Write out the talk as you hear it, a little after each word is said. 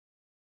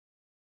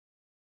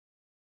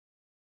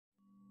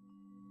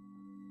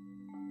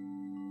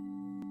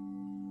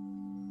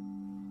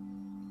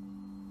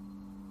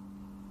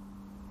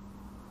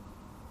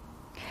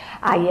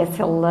Ah, yes,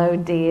 hello,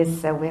 dear.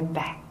 So we're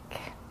back.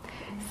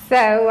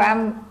 So,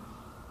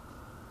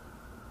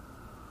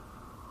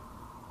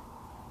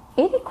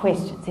 any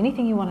questions?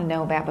 Anything you want to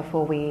know about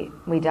before we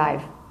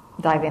dive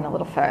in a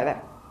little further?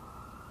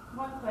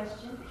 One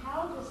question: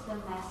 how does the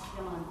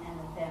masculine and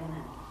the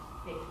feminine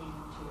fit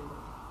into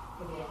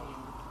forgetting,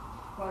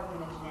 both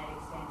in a genetic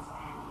sense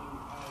and in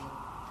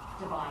a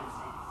divine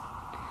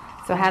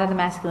sense? So, how do the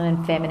masculine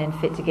and feminine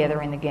fit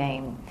together in the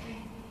game?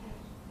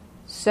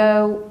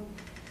 So,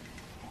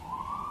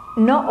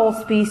 not all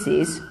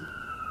species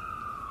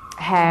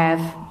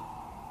have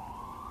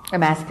a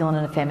masculine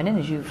and a feminine,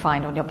 as you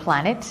find on your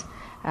planet.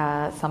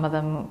 Some of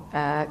them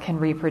can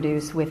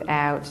reproduce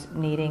without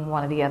needing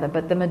one or the other,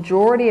 but the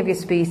majority of your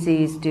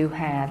species do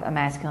have a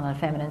masculine and a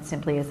feminine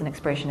simply as an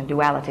expression of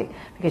duality,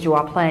 because you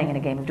are playing in a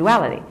game of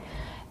duality.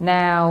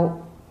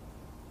 Now,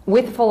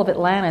 with the fall of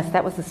Atlantis,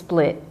 that was the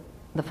split,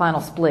 the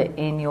final split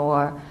in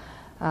your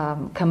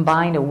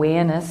combined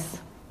awareness,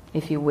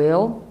 if you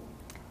will,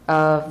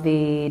 of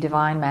the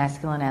divine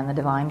masculine and the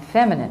divine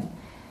feminine.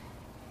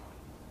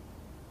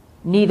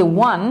 Neither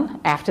one,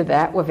 after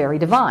that, were very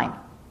divine.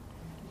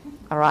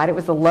 All right, it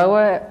was the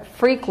lower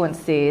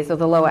frequencies or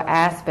the lower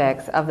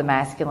aspects of the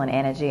masculine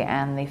energy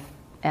and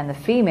the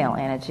female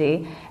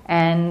energy,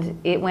 and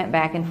it went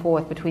back and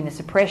forth between the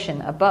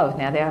suppression of both.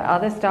 Now, there are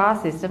other star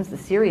systems, the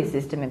Sirius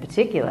system in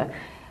particular.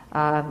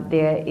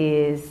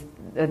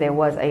 There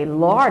was a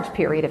large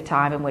period of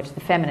time in which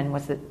the feminine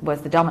was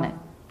the dominant,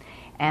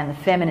 and the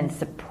feminine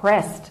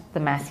suppressed the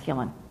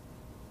masculine.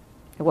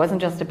 It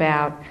wasn't just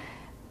about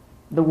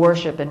the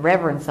worship and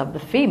reverence of the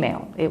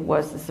female. It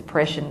was the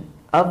suppression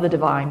of the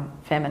divine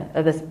feminine,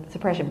 the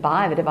suppression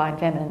by the divine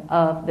feminine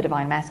of the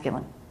divine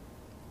masculine.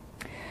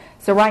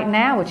 So right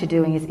now what you're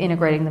doing is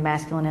integrating the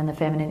masculine and the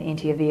feminine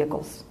into your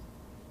vehicles,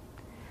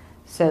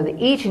 so that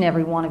each and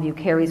every one of you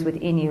carries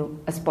within you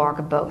a spark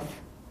of both.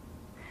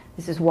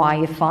 This is why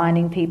you're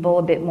finding people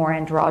a bit more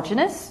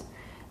androgynous.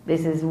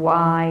 This is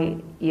why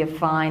you're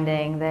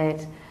finding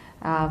that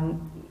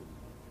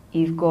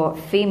you've got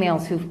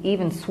females who've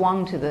even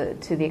swung to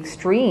the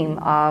extreme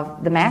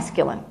of the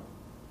masculine.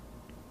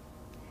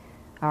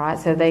 All right,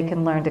 so they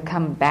can learn to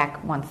come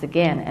back once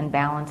again and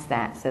balance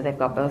that, so they've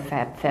got both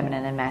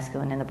feminine and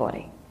masculine in the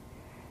body.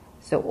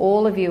 So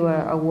all of you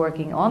are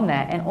working on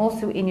that, and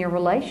also in your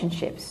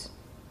relationships,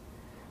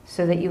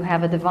 so that you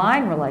have a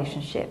divine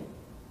relationship,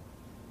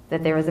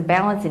 that there is a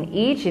balance in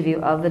each of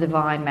you of the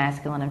divine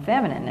masculine and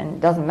feminine. And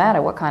it doesn't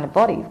matter what kind of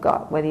body you've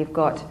got, whether you've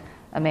got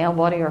a male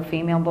body or a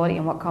female body,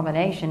 and what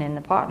combination in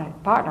the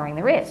partnering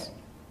there is.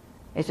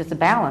 It's just a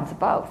balance of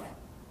both.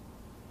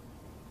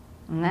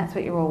 And that's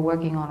what you're all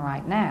working on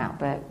right now.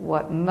 But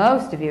what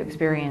most of you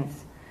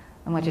experience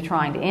and what you're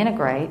trying to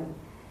integrate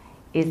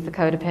is the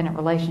codependent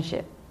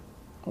relationship,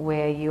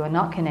 where you are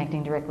not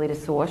connecting directly to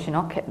source, you're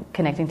not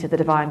connecting to the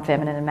divine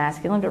feminine and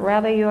masculine, but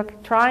rather you are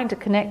trying to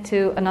connect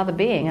to another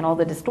being and all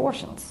the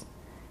distortions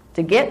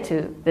to get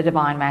to the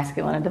divine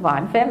masculine and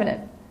divine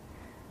feminine.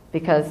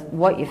 Because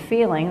what you're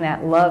feeling,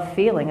 that love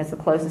feeling, is the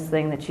closest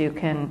thing that you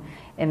can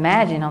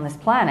imagine on this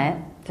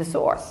planet to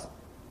source.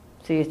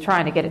 So you're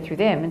trying to get it through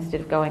them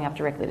instead of going up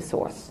directly to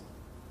source.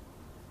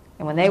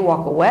 And when they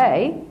walk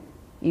away,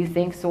 you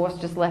think source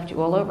just left you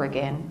all over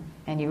again,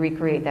 and you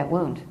recreate that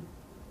wound,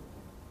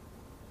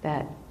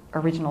 that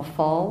original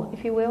fall,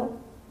 if you will,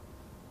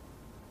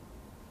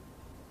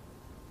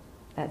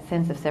 that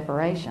sense of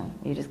separation.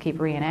 You just keep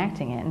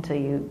reenacting it until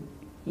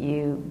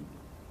you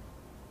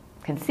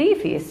can see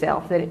for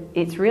yourself that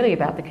it's really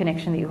about the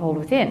connection that you hold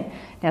within.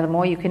 Now, the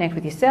more you connect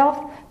with yourself,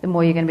 the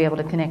more you're going to be able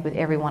to connect with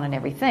everyone and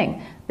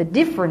everything. The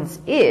difference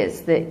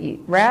is that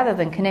rather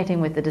than connecting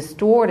with the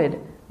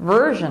distorted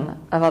version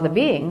of other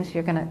beings,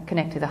 you're going to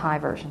connect to the high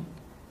version,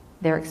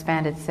 their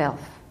expanded self,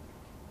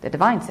 the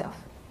divine self.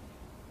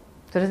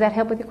 So does that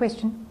help with your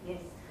question? Yes.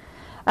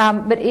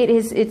 But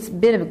it's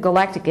been a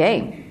galactic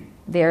game.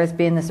 There has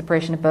been the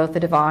suppression of both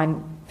the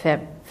divine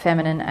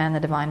feminine and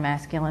the divine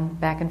masculine,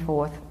 back and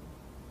forth.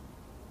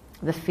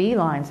 The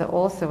felines are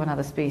also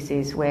another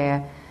species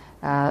where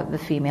the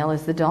female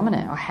is the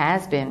dominant, or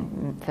has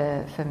been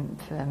for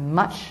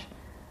much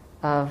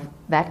of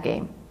that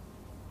game.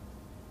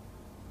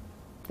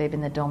 They've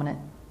been the dominant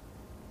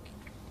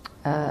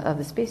of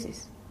the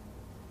species.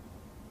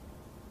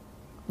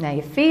 Now,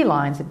 your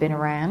felines have been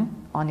around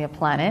on your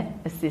planet,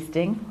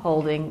 assisting,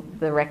 holding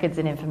the records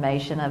and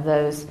information of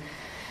those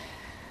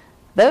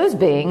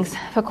beings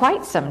for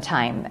quite some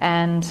time.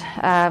 And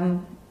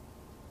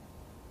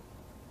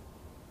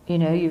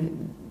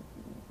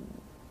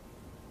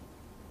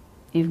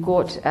you've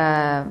got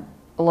a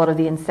lot of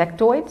the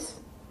insectoids.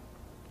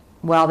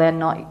 While they're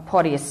not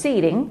part of your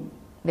seeding,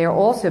 they're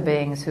also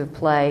beings who've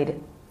played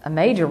a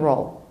major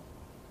role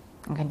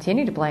and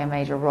continue to play a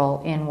major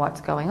role in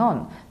what's going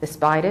on. The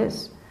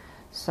spiders,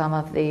 some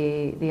of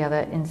the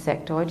other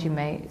insectoids, you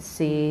may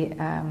see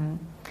some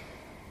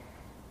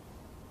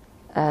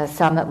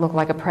that look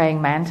like a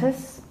praying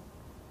mantis.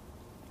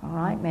 All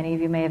right, many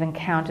of you may have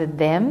encountered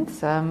them.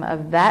 Some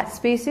of that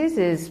species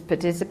is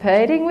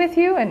participating with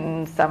you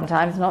and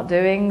sometimes not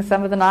doing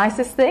some of the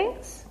nicest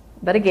things.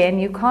 But again,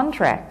 you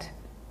contract.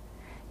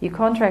 You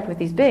contract with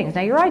these beings.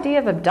 Now, your idea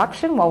of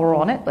abduction, while we're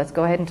on it, let's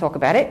go ahead and talk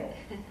about it.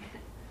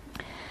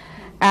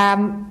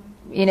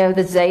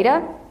 The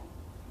Zeta,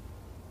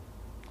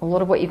 a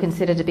lot of what you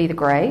consider to be the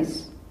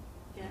Greys,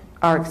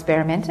 are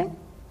experimenting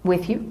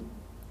with you.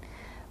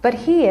 But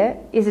here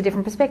is a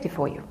different perspective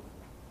for you.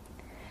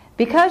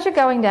 Because you're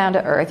going down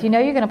to Earth, you know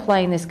you're going to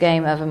play in this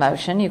game of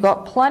emotion. You've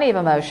got plenty of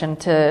emotion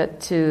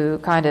to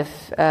kind of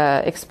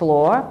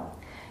explore.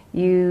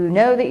 You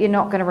know that you're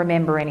not going to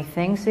remember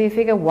anything, so you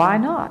figure, why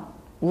not?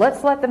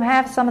 Let's let them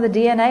have some of the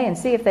DNA and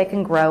see if they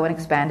can grow and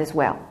expand as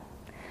well.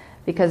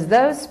 Because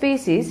those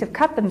species have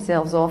cut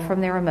themselves off from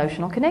their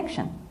emotional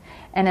connection.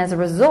 And as a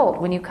result,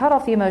 when you cut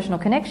off the emotional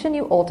connection,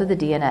 you alter the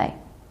DNA.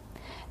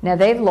 Now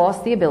they've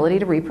lost the ability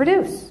to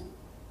reproduce.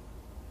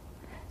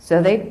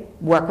 So they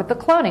work with the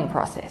cloning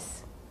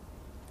process.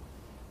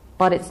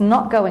 But it's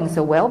not going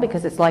so well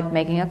because it's like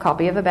making a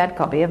copy of a bad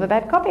copy of a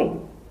bad copy.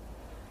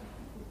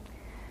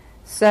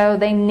 So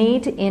they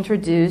need to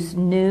introduce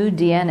new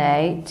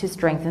DNA to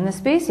strengthen the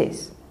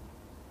species.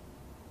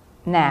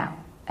 Now,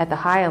 at the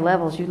higher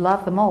levels, you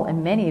love them all,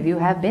 and many of you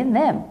have been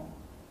them.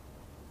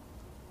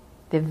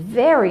 They're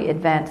very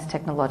advanced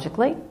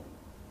technologically,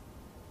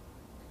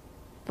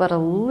 but a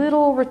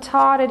little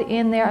retarded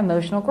in their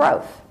emotional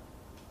growth.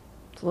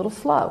 It's a little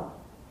slow.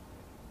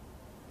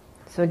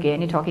 So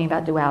again, you're talking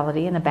about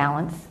duality and the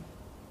balance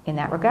in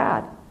that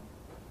regard.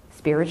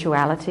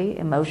 Spirituality,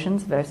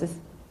 emotions versus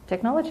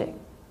technology.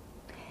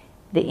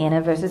 The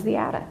inner versus the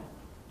outer.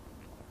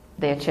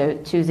 They're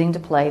choosing to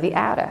play the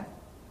outer.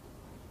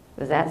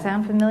 Does that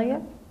sound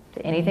familiar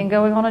to anything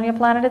going on your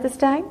planet at this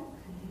time?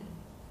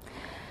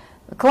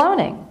 The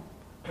cloning.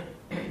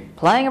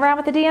 Playing around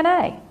with the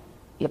DNA.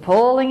 You're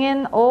pulling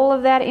in all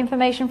of that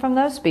information from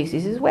those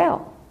species as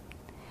well.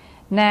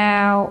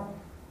 Now,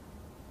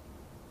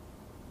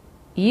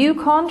 you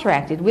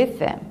contracted with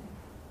them.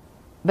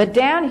 But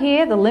down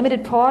here, the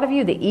limited part of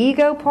you, the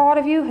ego part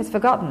of you, has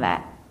forgotten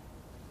that.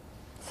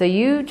 So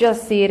you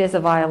just see it as a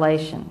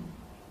violation.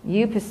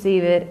 You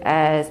perceive it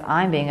as,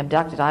 I'm being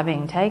abducted, I'm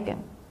being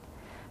taken.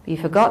 But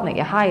you've forgotten that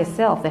your higher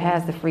self that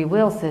has the free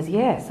will says,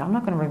 yes, I'm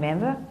not going to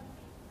remember.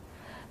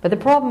 But the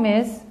problem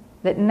is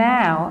that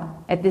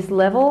now, at this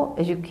level,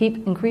 as you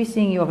keep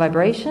increasing your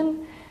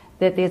vibration,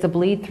 that there's a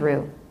bleed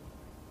through.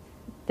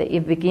 That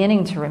you're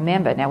beginning to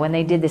remember. Now, when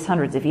they did this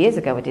hundreds of years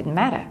ago, it didn't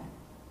matter.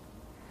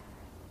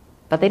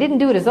 But they didn't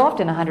do it as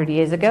often 100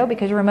 years ago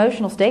because your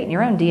emotional state and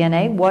your own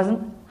DNA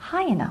wasn't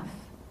high enough.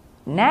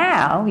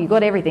 Now, you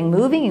got everything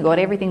moving, you got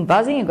everything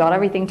buzzing, you got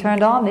everything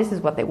turned on. This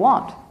is what they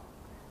want.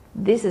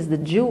 This is the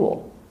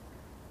jewel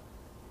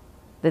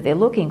that they're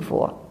looking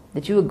for,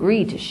 that you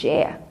agreed to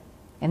share.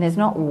 And there's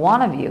not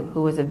one of you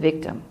who is a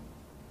victim.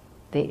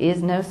 There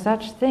is no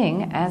such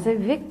thing as a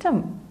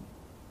victim.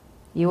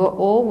 You are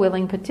all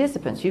willing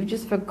participants. You've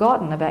just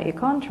forgotten about your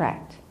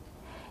contract.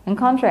 And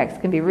contracts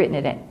can be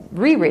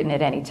rewritten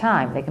at any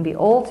time. They can be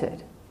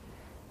altered.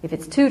 If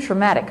it's too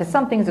traumatic, because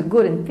some things are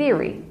good in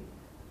theory,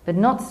 but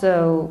not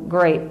so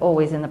great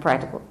always in the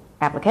practical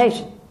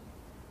application.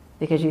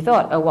 Because you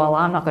thought, oh, well,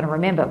 I'm not going to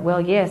remember.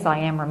 Well, yes, I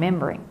am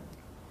remembering.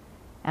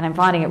 And I'm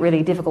finding it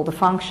really difficult to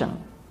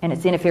function. And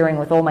it's interfering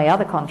with all my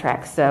other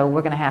contracts, so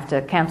we're going to have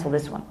to cancel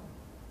this one.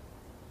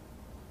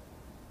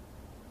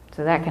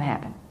 So that can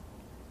happen.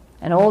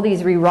 And all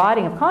these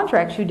rewriting of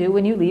contracts you do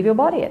when you leave your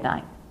body at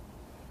night.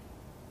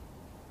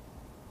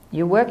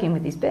 You're working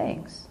with these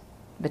beings,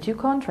 but you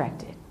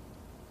contracted.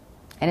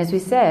 And as we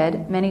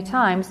said many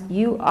times,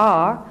 you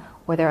are,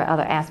 or there are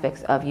other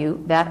aspects of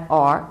you that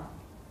are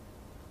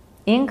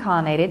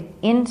incarnated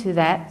into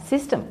that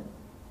system.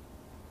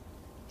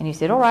 And you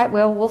said, all right,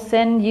 well, we'll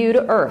send you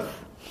to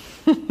Earth,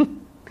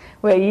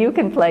 where you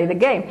can play the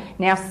game.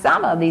 Now,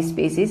 some of these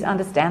species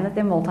understand that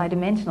they're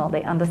multidimensional.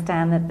 They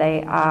understand that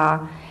they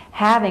are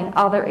having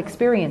other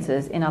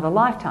experiences in other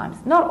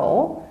lifetimes. Not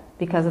all,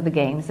 because of the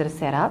games that are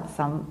set up.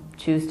 Some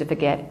choose to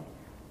forget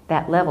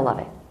that level of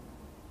it.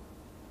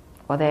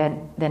 Or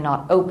they're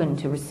not open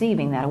to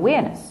receiving that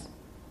awareness.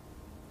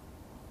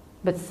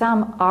 But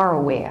some are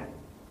aware.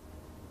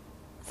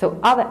 So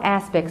other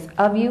aspects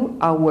of you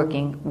are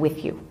working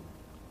with you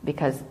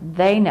because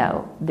they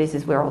know this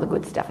is where all the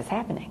good stuff is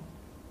happening.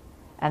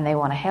 And they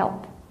want to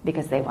help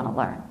because they want to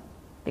learn.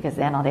 Because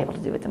they're not able to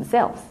do it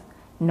themselves.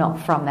 Not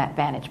from that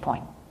vantage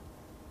point.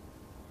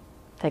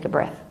 Take a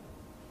breath.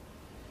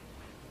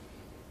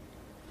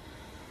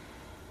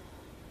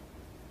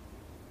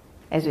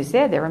 As we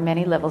said, there are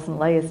many levels and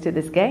layers to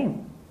this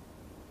game.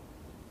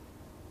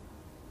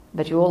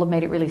 But you all have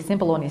made it really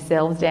simple on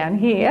yourselves down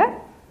here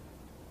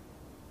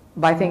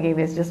by thinking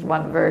there's just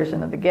one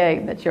version of the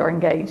game that you're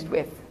engaged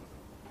with.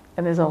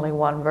 And there's only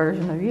one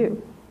version of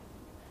you.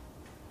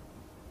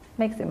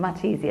 Makes it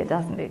much easier,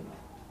 doesn't it?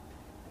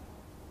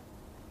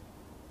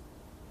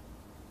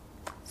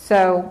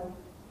 So,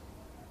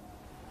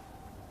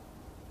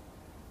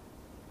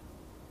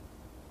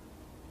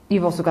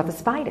 you've also got the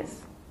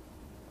spiders.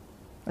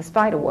 The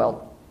spider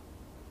world.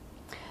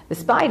 The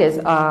spiders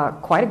are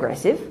quite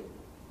aggressive.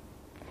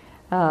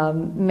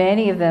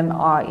 Many of them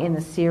are in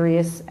the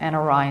Sirius and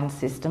Orion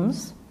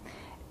systems,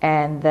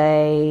 and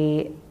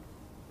they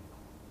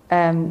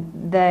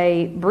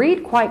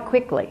breed quite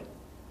quickly.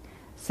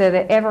 So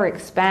they're ever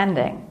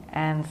expanding,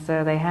 and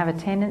so they have a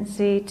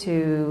tendency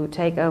to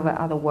take over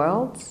other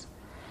worlds.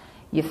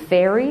 Your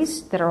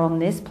fairies that are on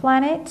this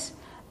planet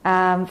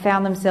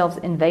found themselves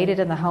invaded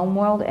in the home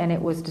world, and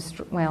it was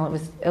it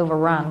was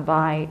overrun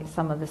by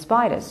some of the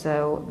spiders.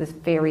 So the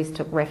fairies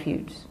took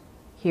refuge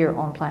here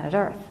on planet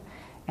Earth,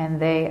 and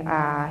they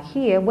are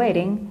here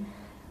waiting,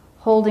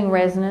 holding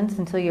resonance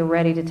until you're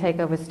ready to take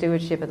over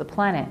stewardship of the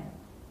planet.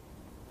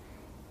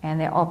 And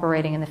they're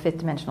operating in the fifth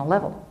dimensional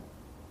level.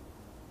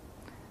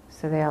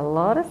 So there are a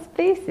lot of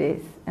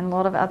species and a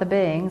lot of other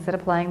beings that are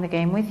playing the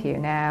game with you.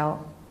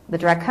 Now, the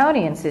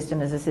Draconian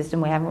system is a system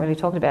we haven't really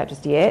talked about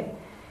just yet.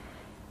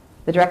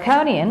 The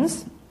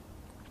Draconians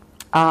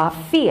are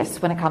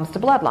fierce when it comes to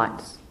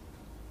bloodlines.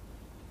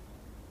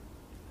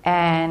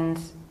 And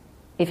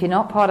if you're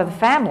not part of the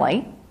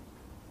family,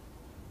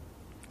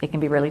 it can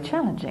be really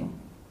challenging.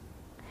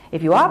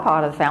 If you are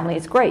part of the family,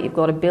 it's great. You've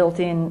got a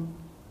built-in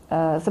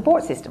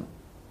support system.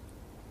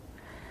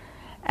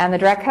 And the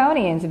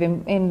Draconians have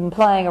been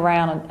playing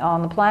around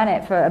on the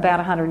planet for about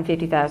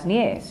 150,000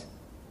 years.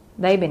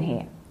 They've been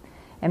here.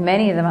 And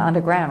many of them are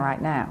underground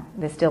right now.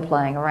 They're still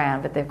playing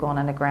around, but they've gone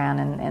underground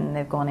and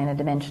they've gone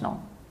interdimensional.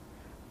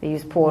 They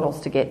use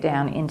portals to get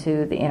down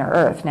into the inner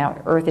Earth.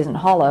 Now, Earth isn't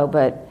hollow,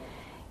 but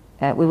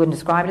we wouldn't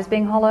describe it as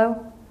being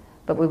hollow,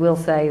 but we will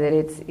say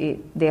that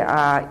there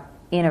are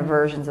inner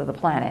versions of the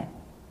planet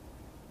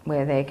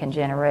where they can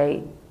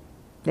generate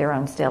their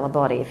own stellar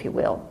body, if you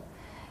will.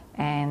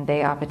 And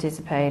they are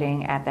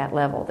participating at that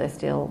level. They're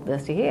still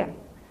here. There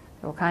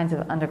are all kinds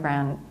of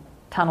underground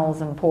tunnels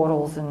and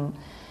portals and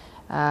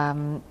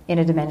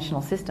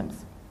interdimensional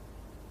systems.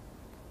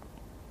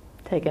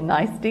 Take a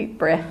nice deep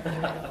breath.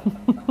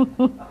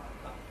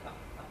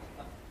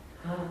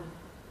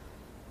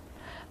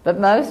 But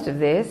most of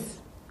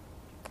this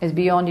is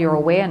beyond your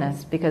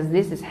awareness, because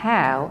this is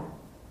how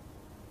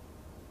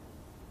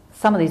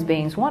some of these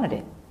beings wanted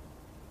it.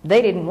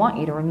 They didn't want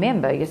you to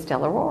remember your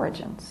stellar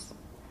origins.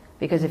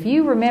 Because if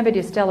you remembered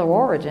your stellar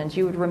origins,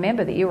 you would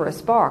remember that you were a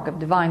spark of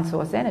divine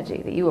source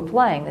energy, that you were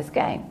playing this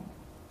game.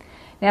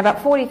 Now,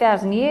 about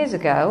 40,000 years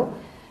ago,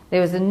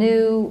 there was a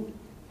new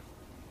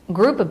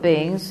group of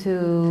beings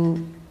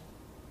who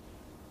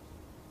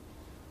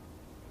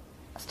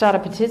started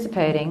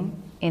participating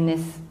in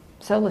this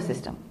solar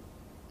system.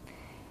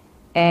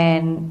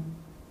 And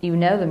you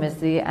know them as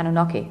the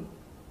Anunnaki.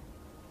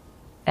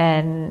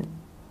 And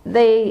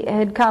they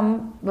had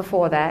come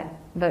before that,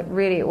 but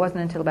really it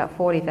wasn't until about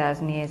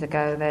 40,000 years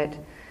ago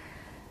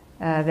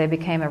that they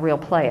became a real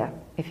player,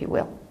 if you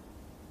will.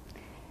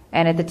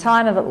 And at the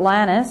time of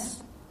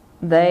Atlantis,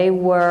 they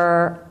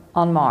were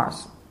on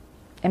Mars.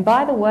 And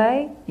by the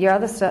way, there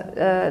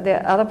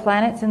are other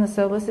planets in the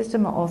solar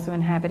system are also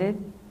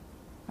inhabited,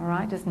 all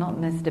right, just not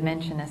in this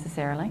dimension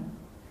necessarily.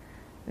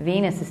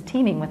 Venus is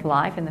teeming with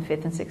life in the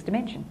fifth and sixth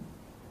dimension.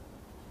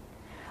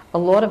 A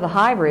lot of the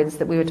hybrids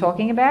that we were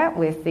talking about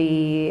with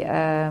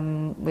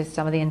with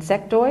some of the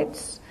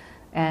insectoids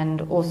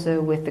and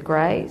also with the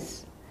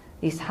greys,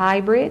 these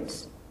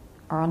hybrids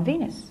are on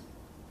Venus.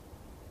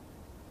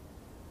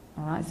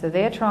 All right, so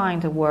they're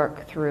trying to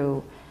work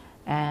through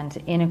and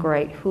to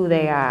integrate who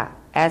they are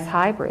as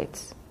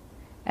hybrids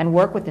and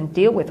work with and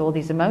deal with all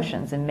these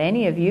emotions. And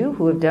many of you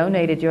who have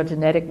donated your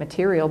genetic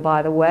material,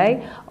 by the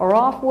way, are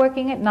off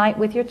working at night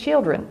with your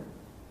children.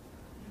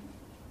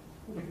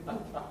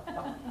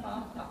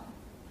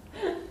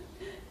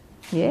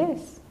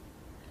 Yes.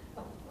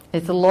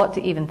 It's a lot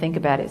to even think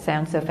about. It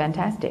sounds so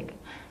fantastic.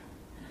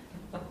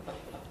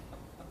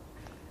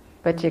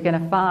 But you're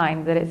going to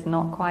find that it's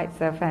not quite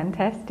so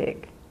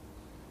fantastic.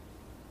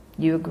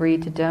 You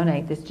agreed to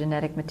donate this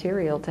genetic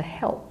material to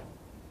help.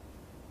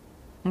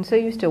 And so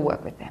you still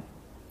work with them.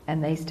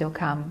 And they still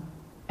come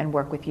and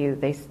work with you.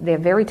 They're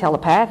very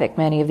telepathic,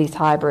 many of these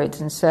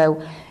hybrids. And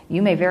so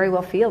you may very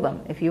well feel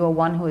them. If you are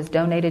one who has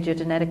donated your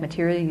genetic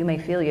material, you may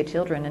feel your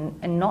children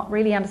and not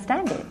really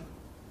understand it.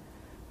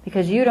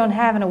 Because you don't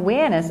have an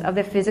awareness of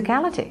their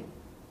physicality.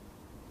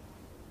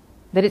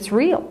 That it's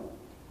real.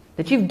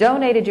 That you've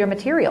donated your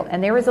material.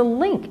 And there is a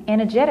link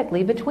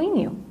energetically between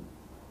you.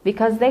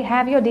 Because they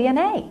have your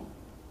DNA.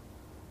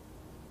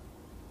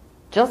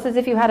 Just as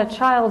if you had a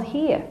child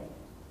here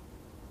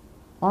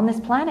on this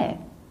planet.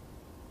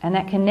 And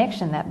that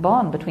connection, that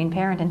bond between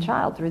parent and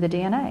child through the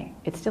DNA,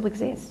 it still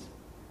exists.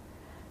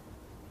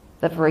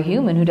 But for a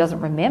human who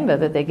doesn't remember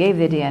that they gave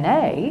their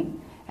DNA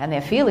and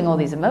they're feeling all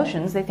these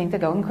emotions, they think they're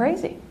going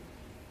crazy.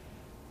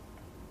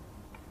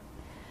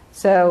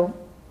 So,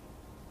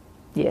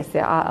 yes,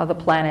 there are other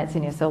planets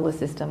in your solar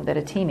system that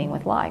are teeming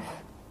with life.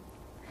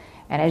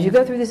 And as you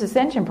go through this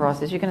ascension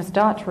process, you're going to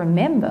start to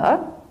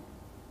remember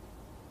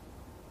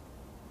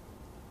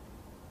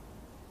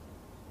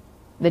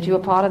that you are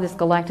part of this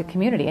galactic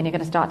community, and you're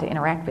going to start to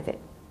interact with it.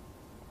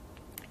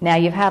 Now,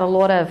 you've had a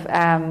lot of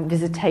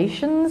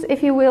visitations,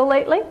 if you will,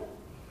 lately.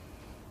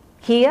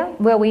 Here,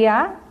 where we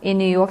are, in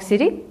New York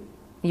City,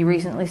 You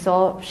recently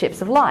saw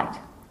ships of light.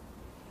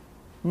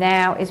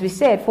 Now, as we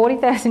said,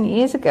 40,000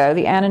 years ago,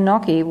 the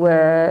Anunnaki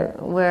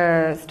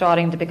were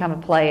starting to become a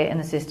player in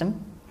the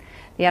system.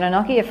 The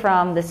Anunnaki are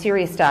from the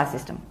Sirius star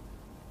system.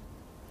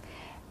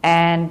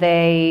 And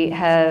they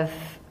have,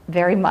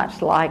 very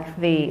much like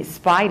the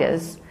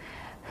spiders,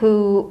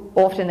 who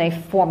often they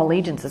form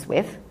allegiances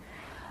with,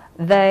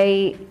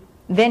 they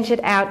ventured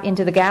out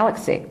into the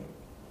galaxy.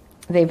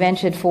 They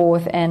ventured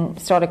forth and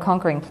started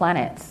conquering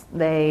planets.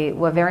 They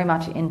were very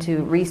much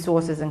into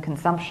resources and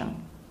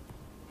consumption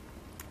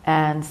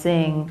and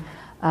seeing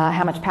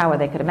how much power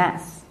they could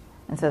amass.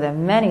 And so there are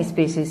many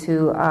species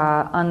who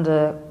are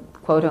under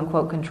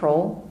quote-unquote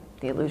control,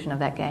 the illusion of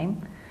that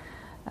game,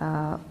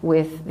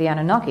 with the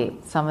Anunnaki.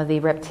 Some of the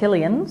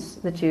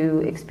reptilians that you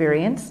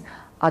experience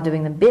are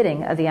doing the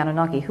bidding of the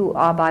Anunnaki, who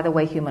are, by the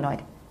way,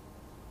 humanoid.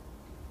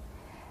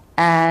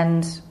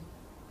 And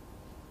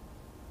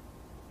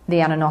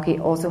the Anunnaki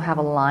also have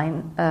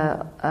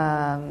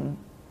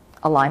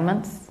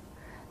alignments.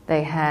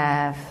 They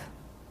have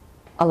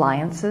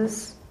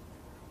alliances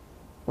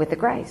with the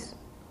Greys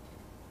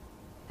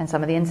and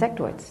some of the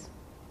insectoids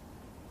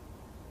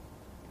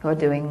who are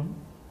doing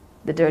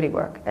the dirty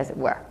work, as it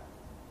were.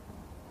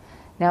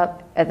 Now,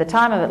 at the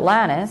time of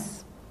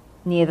Atlantis,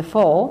 near the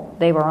fall,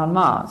 they were on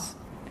Mars.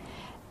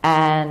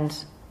 And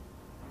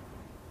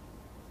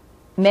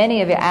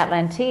many of your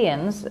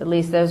Atlanteans, at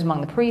least those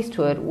among the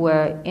priesthood,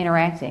 were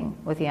interacting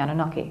with the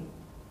Anunnaki.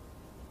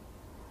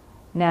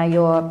 Now,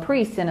 your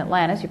priests in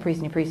Atlantis, your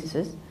priests and your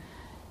priestesses,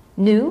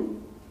 knew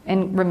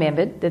and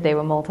remembered that they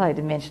were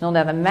multidimensional.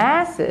 Now, the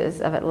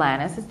masses of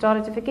Atlantis had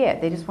started to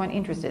forget. They just weren't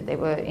interested. They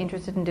were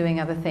interested in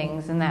doing other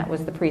things, and that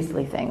was the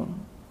priestly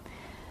thing.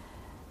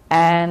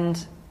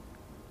 And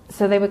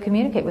so they would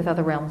communicate with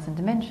other realms and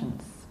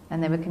dimensions,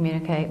 and they would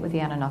communicate with the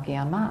Anunnaki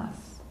on Mars.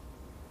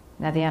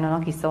 Now, the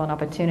Anunnaki saw an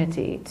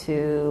opportunity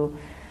to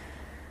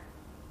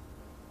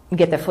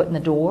get their foot in the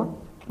door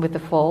with the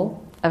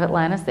fall of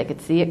Atlantis. They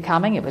could see it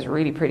coming. It was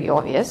really pretty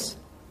obvious.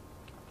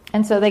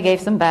 And so they gave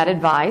some bad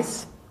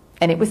advice,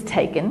 and it was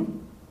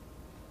taken.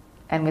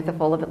 And with the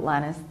fall of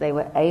Atlantis, they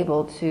were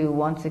able to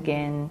once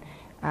again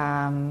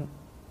find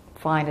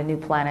a new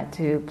planet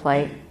to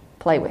play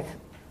with.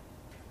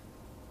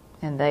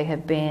 And they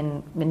have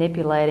been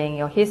manipulating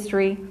your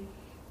history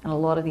and a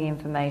lot of the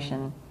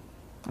information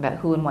about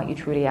who and what you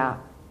truly are.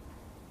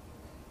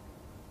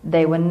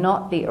 They were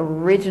not the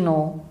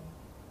original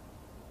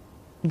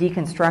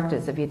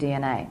deconstructors of your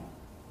DNA,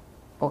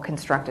 or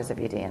constructors of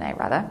your DNA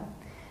rather,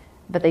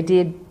 but they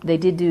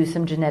did do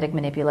some genetic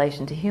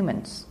manipulation to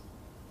humans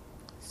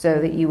so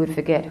that you would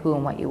forget who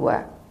and what you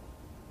were,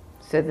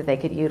 so that they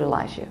could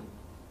utilize you.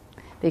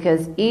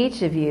 Because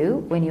each of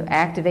you, when you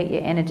activate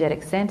your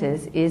energetic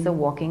centers, is a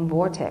walking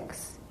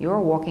vortex. You're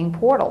a walking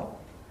portal.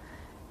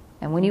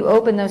 And when you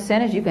open those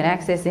centers, you can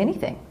access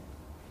anything.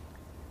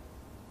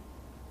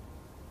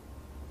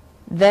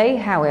 They,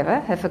 however,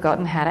 have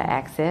forgotten how to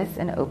access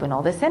and open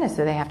all their centers,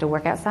 so they have to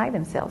work outside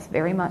themselves,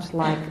 very much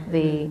like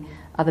the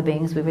other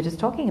beings we were just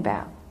talking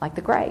about, like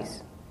the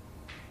Greys.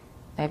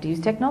 They have to use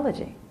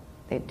technology.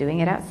 They're doing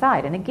it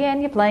outside. And again,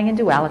 you're playing in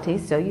duality,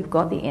 so you've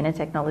got the inner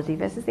technology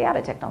versus the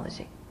outer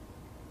technology.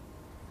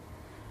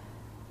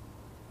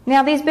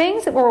 Now, these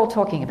beings that we're all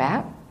talking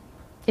about,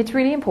 it's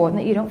really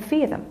important that you don't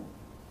fear them.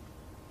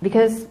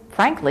 Because,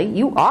 frankly,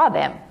 you are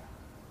them.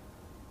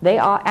 They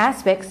are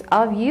aspects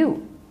of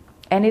you.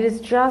 And it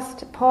is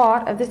just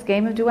part of this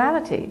game of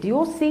duality. Do you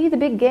all see the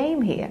big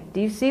game here?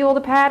 Do you see all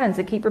the patterns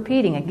that keep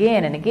repeating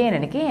again and again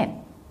and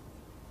again?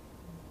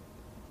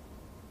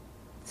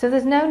 So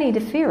there's no need to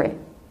fear it,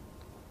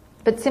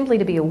 but simply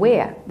to be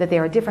aware that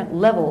there are different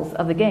levels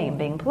of the game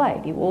being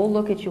played. You all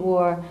look at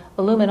your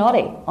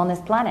Illuminati on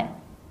this planet.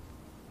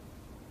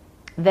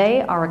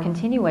 They are a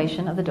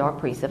continuation of the Dark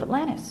Priests of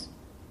Atlantis.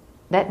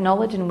 That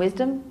knowledge and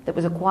wisdom that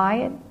was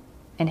acquired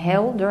and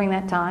held during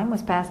that time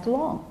was passed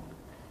along.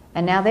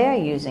 And now they are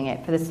using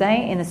it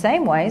in the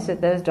same ways that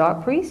those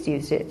Dark Priests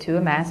used it to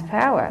amass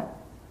power.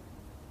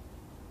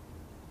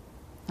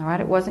 All right,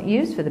 it wasn't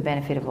used for the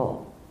benefit of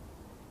all.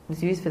 It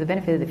was used for the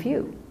benefit of the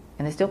few.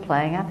 And they're still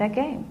playing out that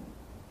game.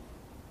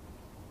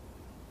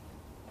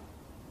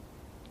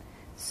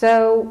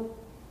 So,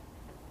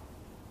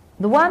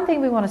 the one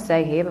thing we want to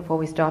say here before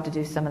we start to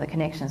do some of the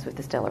connections with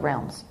the stellar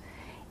realms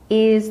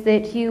is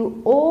that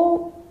you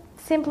all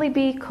simply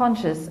be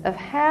conscious of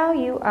how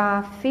you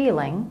are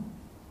feeling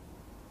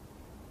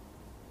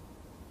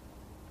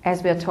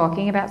as we're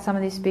talking about some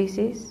of these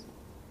species,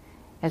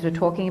 as we're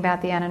talking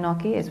about the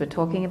Anunnaki, as we're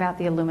talking about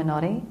the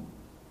Illuminati.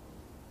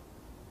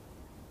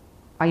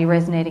 Are you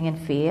resonating in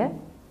fear,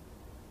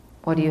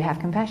 or do you have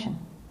compassion?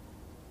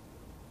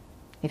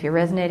 If you're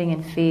resonating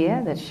in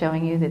fear, that's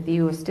showing you that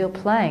you are still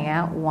playing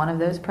out one of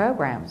those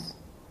programs.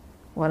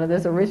 One of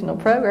those original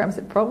programs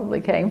that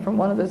probably came from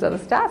one of those other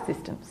star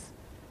systems.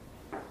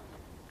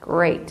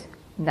 Great.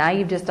 Now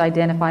you've just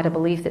identified a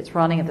belief that's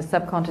running at the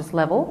subconscious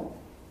level,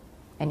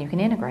 and you can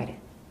integrate it.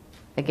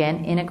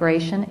 Again,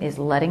 integration is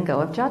letting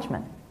go of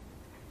judgment.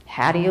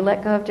 How do you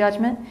let go of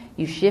judgment?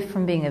 You shift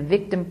from being a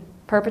victim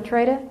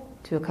perpetrator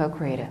to a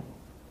co-creator.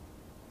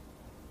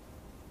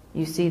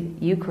 You see,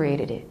 you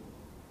created it.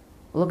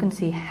 Look and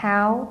see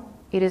how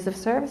it is of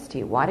service to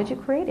you. Why did you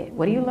create it?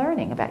 What are you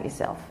learning about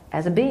yourself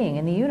as a being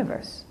in the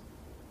universe?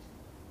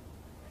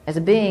 As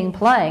a being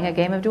playing a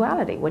game of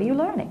duality, what are you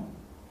learning?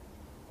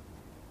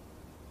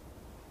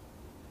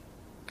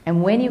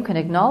 And when you can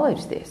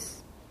acknowledge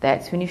this,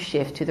 that's when you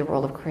shift to the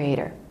role of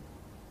creator.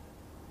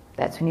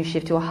 That's when you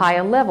shift to a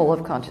higher level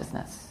of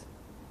consciousness.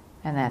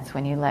 And that's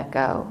when you let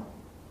go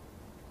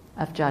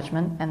of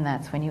judgment, and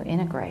that's when you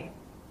integrate.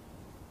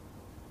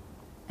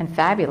 And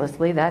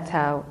fabulously, that's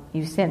how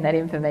you send that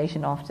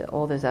information off to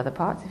all those other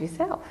parts of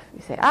yourself.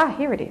 You say,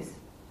 here it is.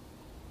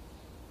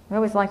 I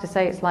always like to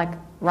say it's like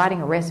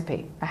writing a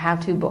recipe, a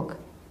how-to book.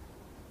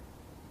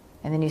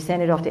 And then you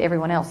send it off to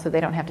everyone else so they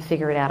don't have to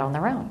figure it out on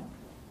their own.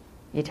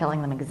 You're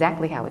telling them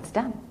exactly how it's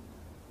done.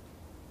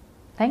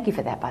 Thank you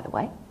for that, by the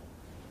way.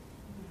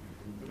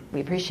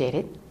 We appreciate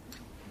it.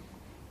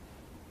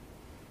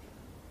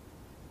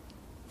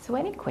 So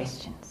any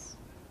questions?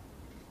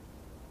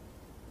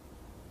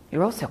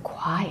 You're all so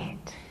quiet.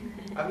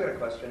 I've got a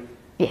question.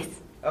 Yes.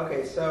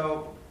 Okay,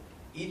 so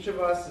each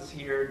of us is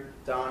here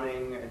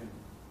donning an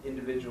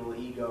individual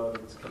ego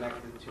that's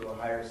connected to a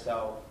higher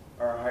self,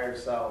 or a higher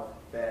self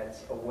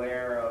that's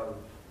aware of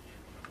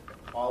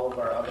all of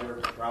our other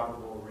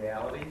probable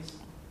realities.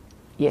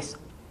 Yes.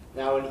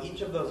 Now, in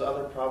each of those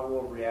other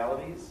probable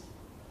realities,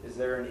 is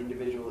there an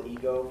individual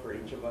ego for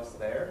each of us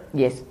there?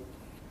 Yes.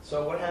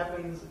 So what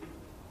happens?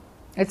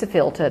 It's a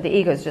filter. The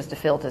ego is just a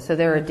filter. So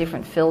there are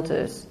different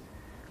filters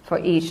for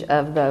each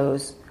of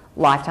those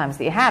lifetimes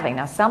that you're having.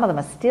 Now, some of them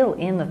are still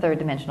in the third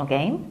dimensional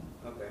game.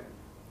 Okay.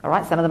 All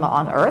right. Some of them are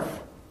on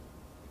Earth,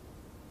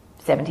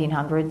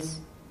 1700s,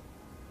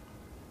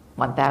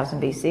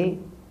 1000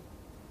 BC.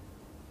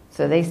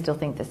 So they still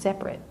think they're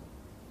separate.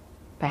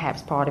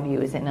 Perhaps part of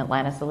you is in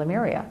Atlantis or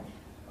Lemuria.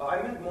 Oh,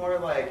 I meant more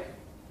like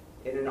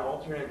in an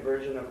alternate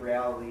version of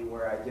reality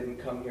where I didn't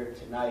come here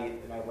tonight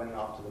and I went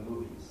off to the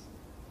movies.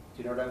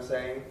 Do you know what I'm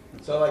saying?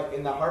 So like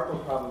in the harp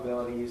of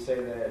probability, you say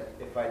that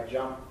if I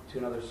jump to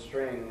another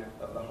string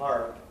of the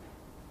harp,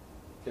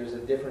 there's a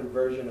different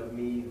version of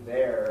me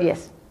there.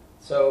 Yes.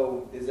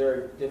 So is there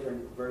a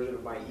different version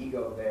of my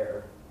ego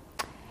there?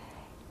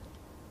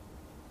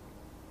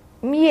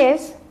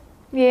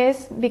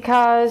 Yes,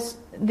 because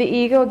the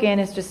ego, again,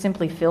 is just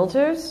simply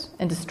filters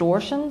and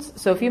distortions.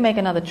 So if you make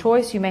another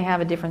choice, you may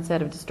have a different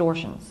set of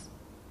distortions.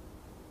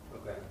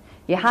 Okay.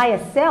 Your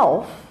higher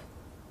self,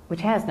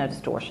 which has no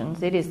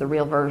distortions, it is the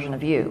real version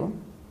of you.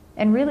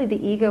 And really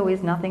the ego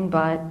is nothing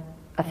but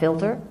a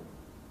filter.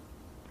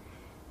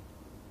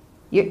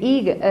 Your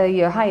ego,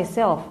 your higher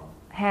self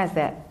has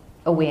that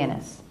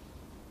awareness.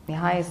 Your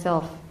higher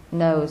self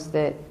knows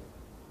that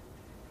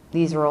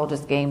these are all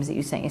just games that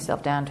you sent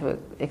yourself down to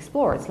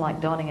explore. It's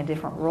like donning a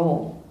different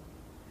role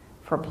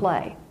for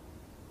play.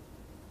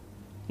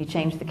 You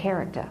change the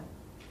character.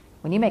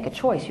 When you make a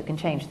choice, you can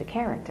change the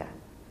character.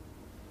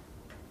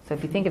 So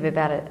if you think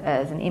about it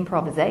as an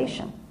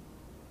improvisation,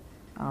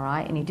 all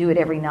right, and you do it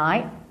every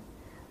night,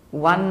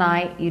 one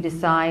night you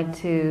decide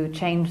to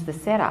change the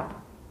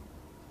setup.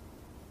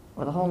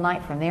 Well, the whole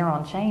night from there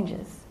on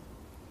changes.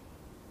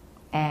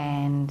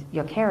 And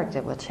your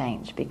character will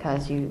change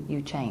because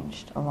you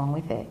changed along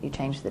with it. You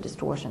changed the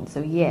distortion.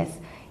 So yes,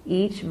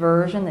 each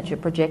version that you're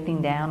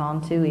projecting down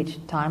onto each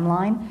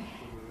timeline,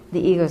 the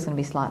ego is going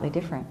to be slightly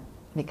different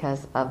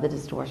because of the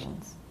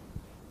distortions.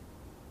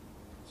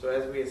 So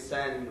as we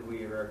ascend,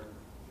 we are,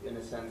 in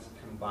a sense,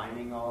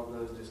 combining all of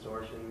those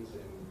distortions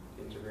and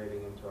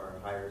integrating into our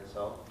higher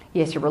self?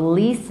 Yes, you're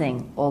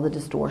releasing all the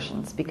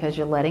distortions because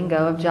you're letting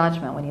go of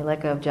judgment. When you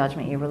let go of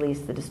judgment, you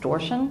release the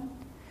distortion.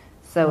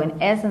 So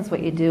in essence,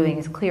 what you're doing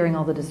is clearing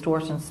all the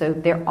distortions so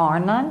there are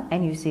none,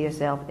 and you see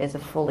yourself as a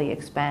fully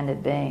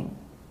expanded being.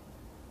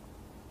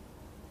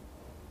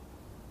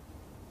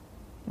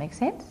 Make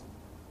sense?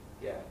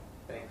 Yeah,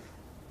 thanks.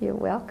 You're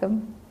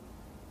welcome.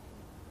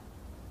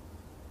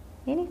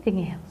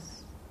 Anything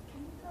else?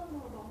 Can you tell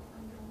more about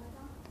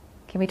Andromeda?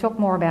 Can we talk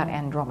more about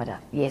Andromeda?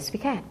 Yes, we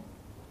can.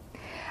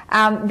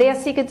 They are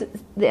seekers.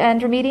 The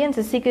Andromedians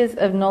are seekers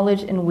of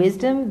knowledge and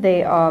wisdom.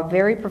 They are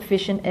very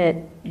proficient at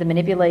the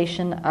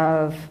manipulation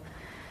of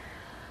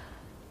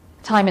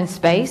time and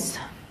space.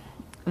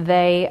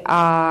 They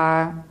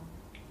are,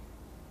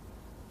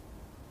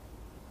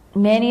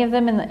 many of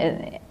them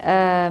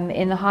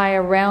in the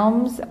higher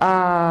realms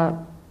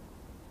are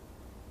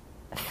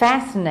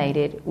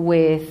fascinated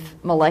with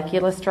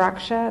molecular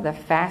structure. They're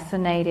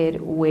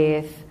fascinated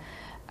with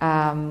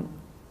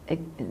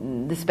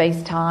the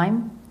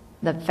space-time,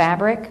 the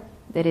fabric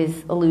that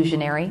is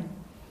illusionary,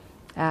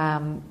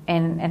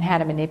 and how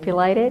to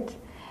manipulate it,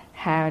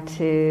 how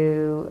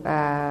to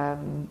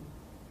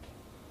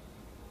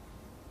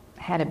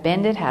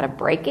bend it, how to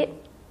break it.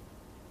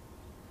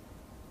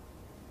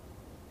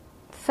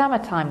 Some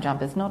are time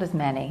jumpers, not as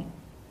many,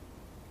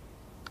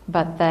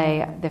 but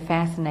they're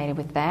fascinated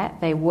with that.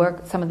 They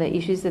work. Some of the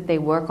issues that they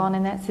work on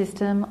in that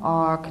system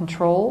are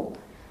control,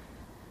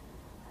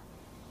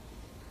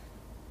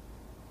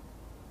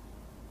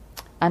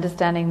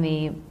 understanding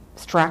the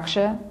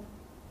structure,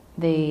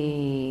 and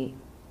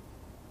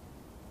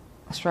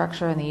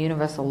the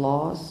universal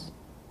laws,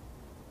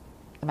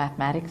 the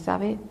mathematics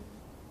of it.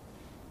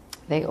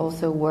 They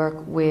also work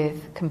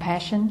with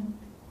compassion,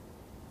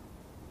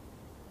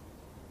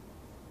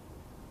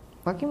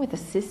 working with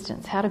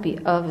assistance, how to be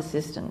of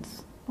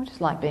assistance, not just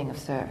like being of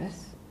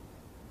service.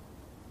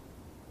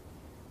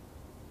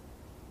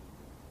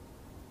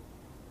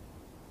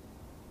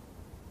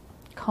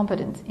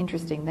 Competence,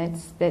 interesting.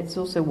 That's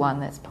also one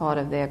that's part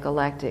of their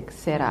galactic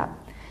setup.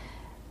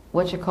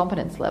 What's your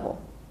competence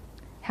level?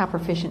 How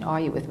proficient are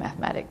you with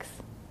mathematics?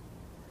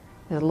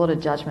 There's a lot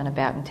of judgment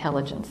about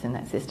intelligence in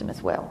that system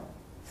as well.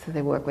 So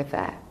they work with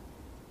that.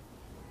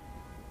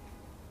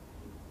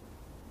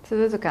 So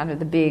those are kind of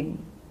the big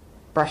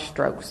brush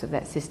strokes of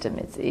that system.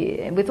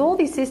 With all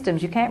these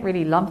systems, you can't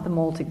really lump them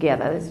all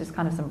together. There's just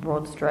kind of some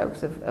broad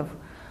strokes of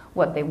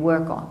what they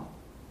work on.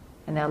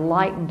 And they're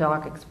light and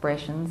dark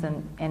expressions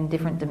and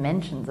different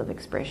dimensions of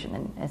expression.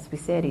 And as we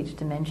said, each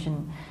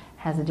dimension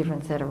has a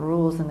different set of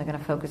rules, and they're going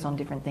to focus on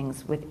different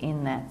things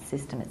within that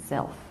system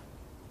itself.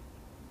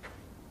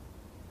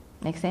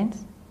 Make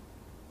sense?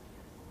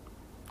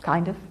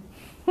 Kind of?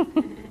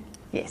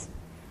 Yes.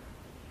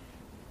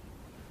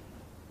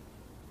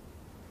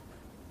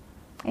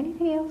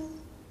 Anything else?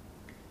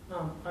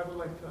 I would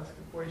like to ask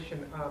a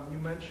question. You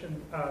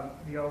mentioned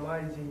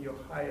realizing your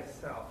higher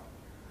self.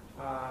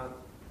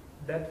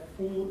 That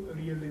full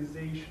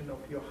realization of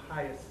your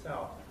higher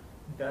self,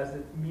 does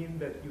it mean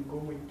that you're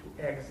going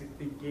to exit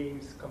the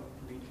games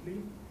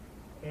completely?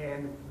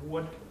 And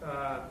what,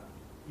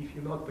 if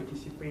you're not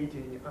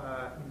participating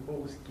in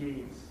both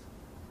games,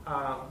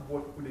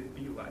 what would it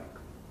be like?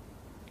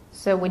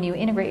 So when you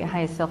integrate your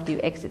higher self, do you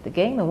exit the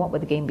game, and what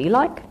would the game be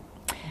like?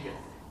 Yes.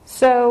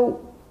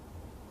 So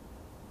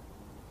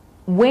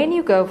when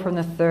you go from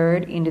the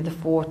third into the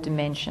fourth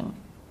dimension,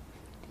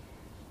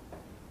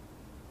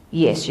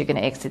 yes, you're going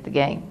to exit the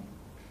game.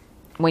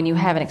 When you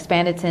have an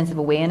expanded sense of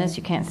awareness,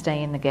 you can't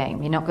stay in the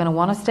game. You're not going to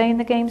want to stay in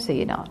the game, so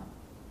you're not.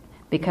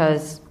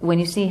 Because when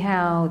you see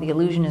how the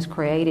illusion is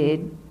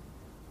created,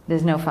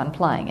 there's no fun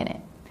playing in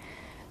it.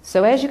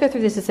 So as you go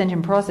through this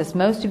ascension process,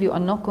 most of you are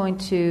not going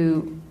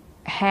to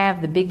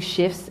have the big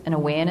shifts in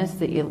awareness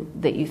that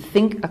you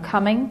think are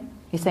coming.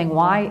 You're saying,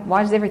 why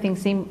does everything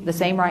seem the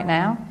same right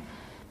now?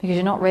 Because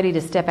you're not ready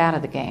to step out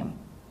of the game.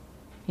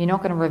 You're not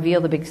going to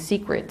reveal the big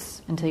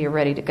secrets until you're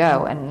ready to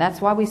go. And that's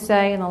why we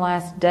say in the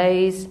last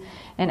days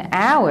and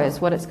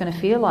hours, what it's going to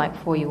feel like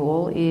for you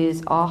all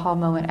is aha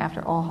moment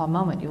after aha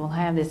moment. You will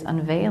have this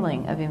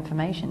unveiling of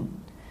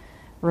information,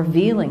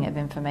 revealing of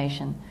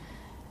information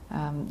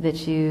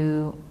that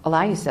you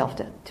allow yourself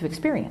to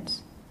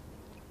experience.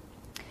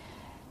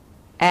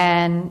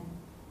 And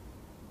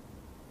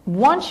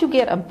once you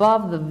get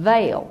above the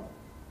veil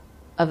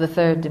of the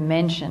third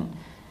dimension,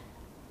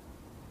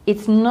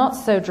 it's not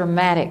so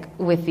dramatic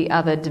with the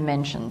other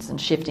dimensions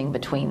and shifting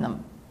between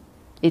them.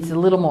 It's a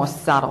little more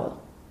subtle.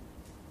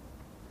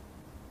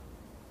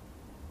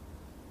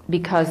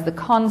 Because the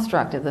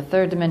construct of the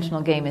third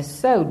dimensional game is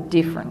so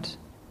different,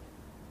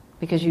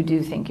 because you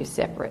do think you're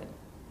separate.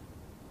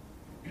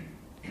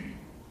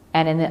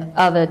 And in the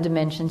other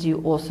dimensions, you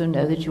also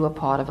know that you are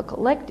part of a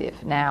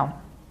collective. Now,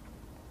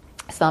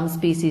 some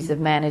species have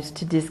managed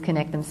to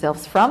disconnect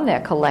themselves from their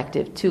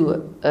collective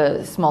to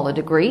a smaller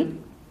degree.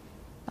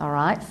 All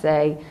right,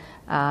 say,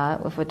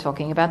 if we're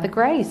talking about the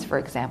Greys, for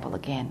example,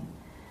 again.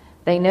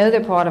 They know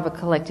they're part of a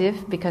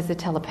collective because they're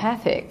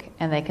telepathic,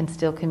 and they can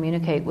still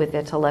communicate with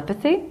their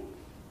telepathy,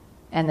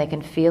 and they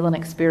can feel and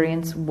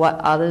experience what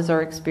others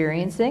are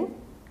experiencing,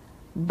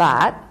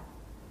 but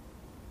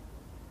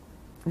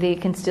they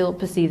can still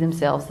perceive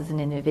themselves as an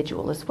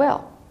individual as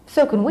well.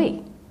 So can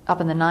we. Up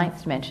in the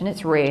ninth dimension,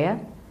 it's rare.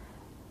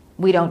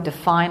 We don't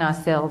define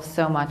ourselves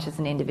so much as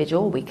an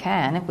individual. We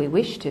can if we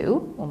wish to,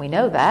 when we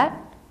know that.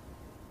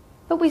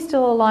 But we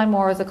still align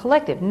more as a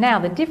collective. Now,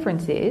 the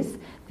difference is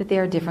that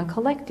there are different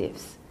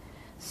collectives.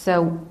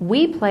 So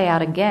we play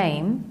out a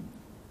game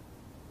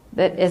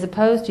that, as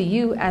opposed to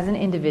you as an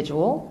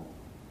individual,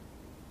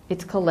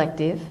 it's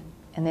collective,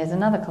 and there's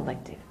another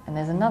collective, and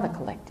there's another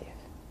collective,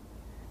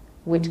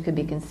 which could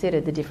be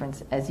considered the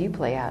difference as you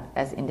play out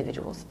as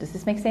individuals. Does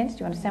this make sense? Do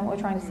you understand what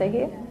we're trying to say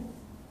here?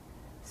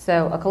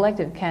 So a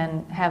collective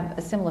can have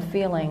a similar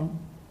feeling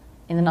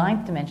in the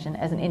ninth dimension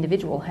as an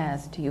individual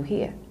has to you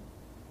here.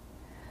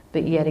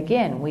 But yet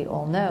again, we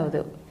all know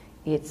that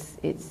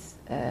it's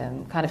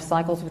kind of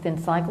cycles within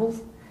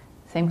cycles,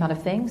 same kind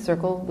of thing,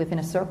 circle within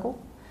a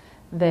circle,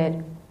 that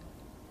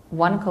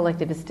one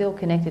collective is still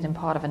connected and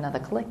part of another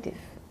collective.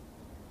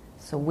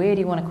 So where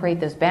do you want to create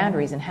those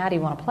boundaries, and how do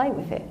you want to play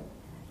with it?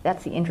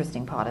 That's the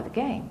interesting part of the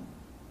game.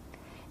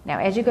 Now,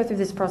 as you go through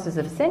this process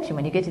of ascension,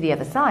 when you get to the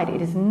other side,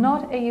 it is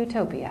not a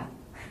utopia.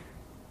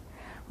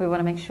 We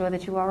want to make sure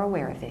that you are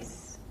aware of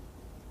this.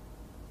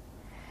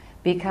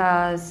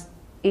 Because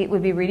it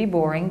would be really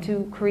boring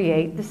to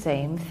create the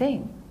same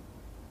thing.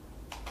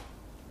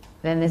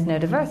 Then there's no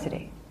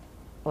diversity.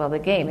 Well, the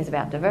game is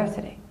about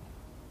diversity.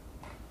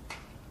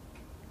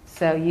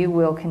 So you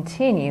will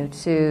continue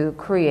to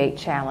create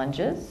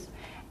challenges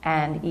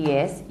And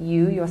yes,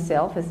 you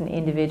yourself as an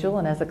individual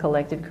and as a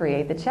collective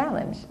create the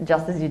challenge,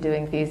 just as you're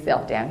doing for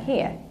yourself down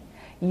here.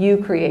 You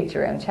create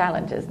your own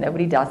challenges.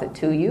 Nobody does it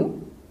to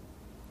you.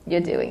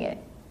 You're doing it.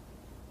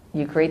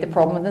 You create the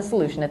problem and the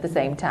solution at the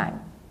same time.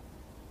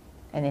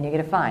 And then you're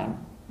going to find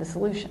the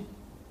solution.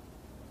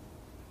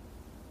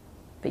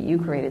 But you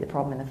created the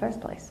problem in the first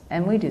place.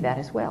 And we do that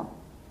as well.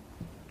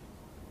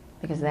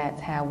 Because that's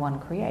how one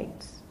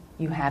creates.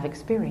 You have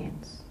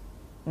experience.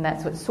 And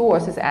that's what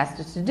Source has asked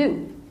us to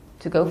do,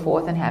 to go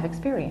forth and have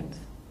experience.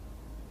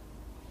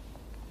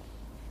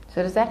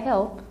 So does that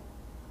help?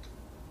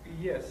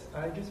 Yes,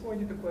 I just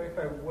wanted to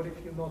clarify, what if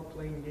you're not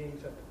playing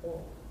games at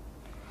all?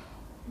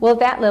 Well, at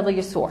that level,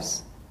 you're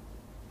Source.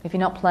 If you're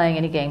not playing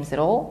any games at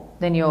all,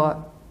 then you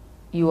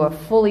are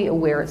fully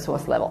aware at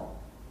Source level.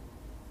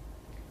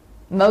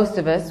 Most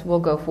of us will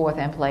go forth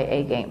and play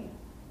a game.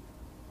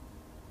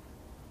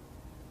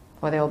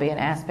 Or there will be an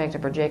aspect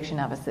of projection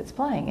of us that's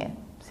playing it,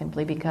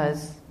 simply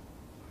because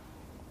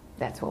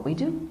that's what we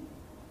do.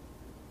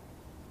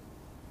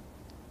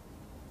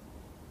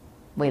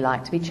 We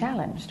like to be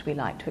challenged. We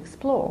like to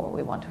explore.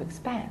 We want to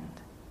expand.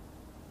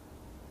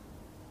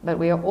 But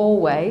we are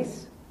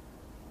always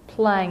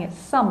playing at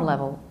some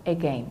level a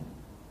game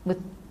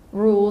with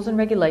rules and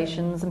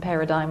regulations and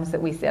paradigms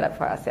that we set up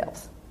for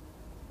ourselves.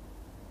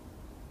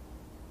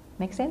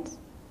 Make sense?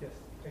 Yes,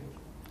 thank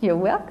you. You're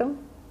welcome.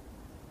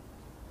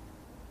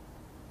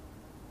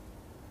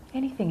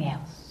 Anything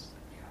else?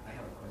 Yeah, I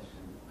have a question.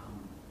 I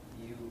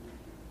don't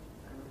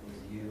know if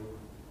it was you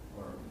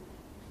or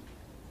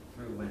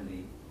through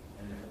Wendy,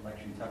 in a different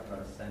lecture, you talked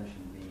about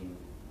ascension being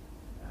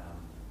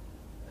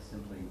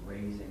simply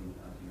raising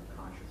of your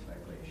conscious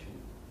vibration.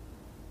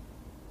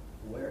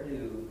 Where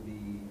do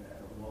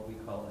what we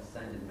call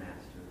ascended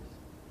masters,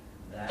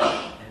 that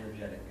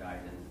energetic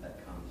guidance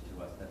that comes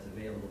to us, that's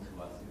available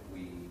to us if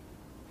we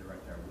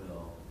direct our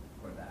will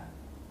for that,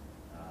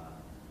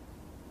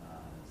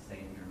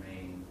 Saint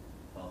Germain,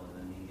 Paul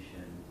the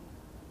Venetian,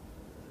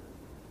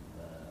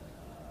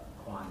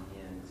 Kuan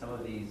Yin, some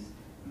of these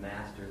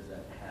masters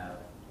that have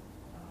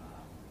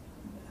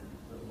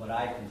what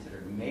I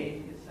consider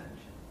made the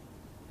ascension,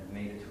 have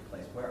made it to a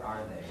place. Where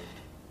are they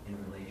in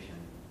relation?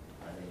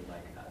 Are they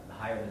like the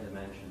higher the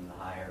dimension,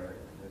 the higher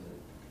there's a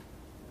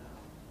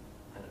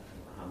I don't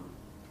know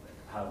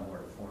how more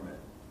to form it,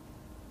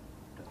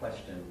 the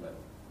question, but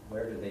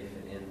where do they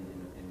fit in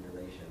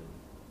relation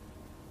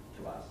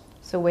to us?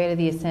 So where do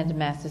the Ascended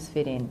Masters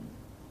fit in?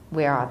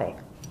 Where are they?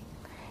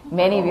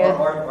 Many of you...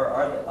 Or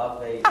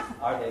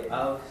are they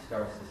of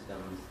star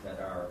systems that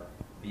are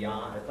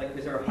beyond? It's like,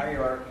 is there a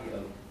hierarchy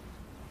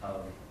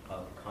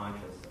of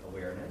conscious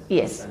awareness?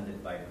 Yes. Ascended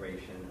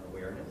vibration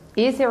awareness?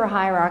 Is there a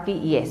hierarchy?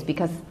 Yes,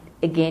 because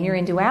again, you're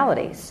in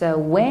duality. So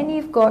when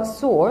you've got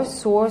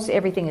source,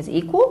 everything is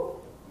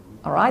equal.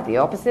 All right, the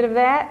opposite of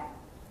that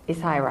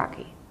is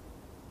hierarchy.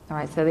 All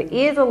right, so there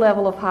is a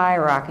level of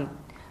hierarchy,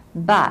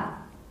 but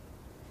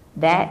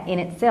that in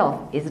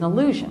itself is an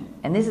illusion.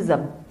 And this is a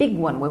big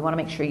one we want to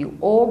make sure you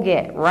all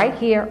get right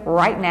here,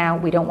 right now.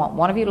 We don't want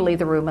one of you to leave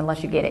the room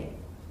unless you get it.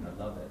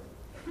 I love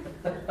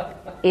it.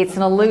 It's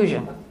an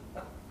illusion.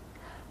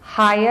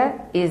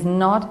 Higher is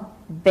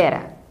not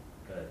better.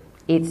 Good.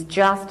 It's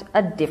just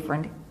a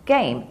different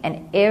game.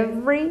 And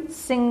every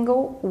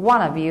single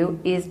one of you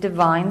is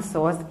divine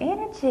source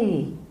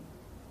energy.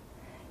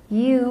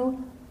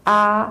 You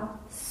are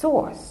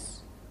source.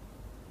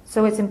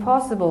 So it's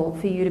impossible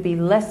for you to be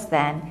less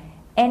than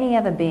any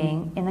other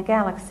being in the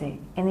galaxy,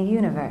 in the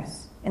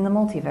universe, in the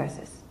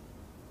multiverses.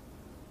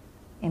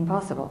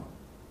 Impossible.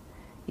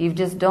 You've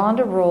just donned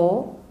a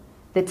role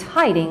that's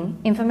hiding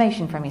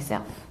information from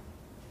yourself.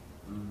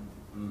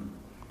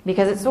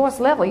 Because at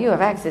source level, you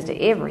have access to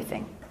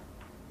everything.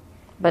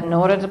 But in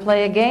order to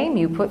play a game,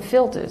 you put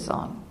filters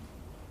on.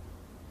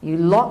 You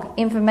lock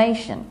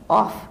information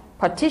off,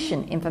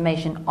 partition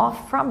information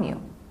off from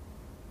you,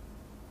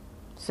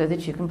 so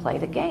that you can play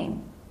the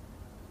game.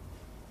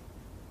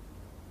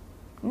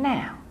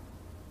 Now,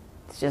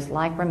 it's just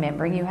like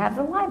remembering you have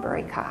the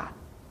library card.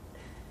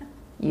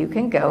 You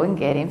can go and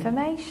get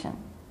information.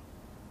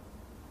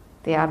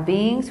 There are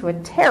beings who are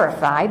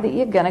terrified that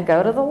you're going to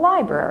go to the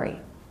library,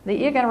 that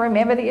you're going to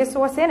remember that you're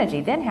source energy.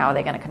 Then how are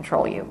they going to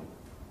control you?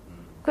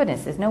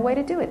 Goodness, there's no way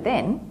to do it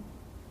then.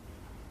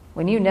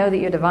 When you know that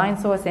you're divine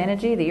source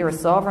energy, that you're a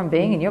sovereign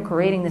being and you're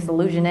creating this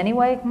illusion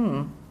anyway,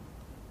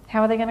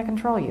 how are they going to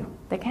control you?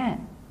 They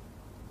can't.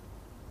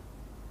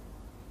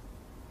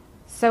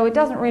 So it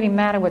doesn't really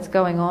matter what's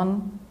going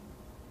on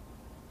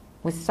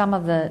with some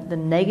of the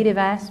negative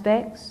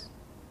aspects,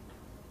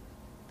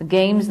 the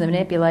games, the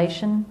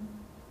manipulation.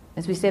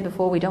 As we said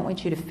before, we don't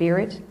want you to fear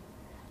it.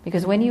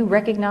 Because when you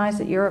recognize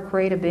that you're a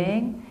creative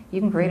being,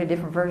 you can create a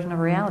different version of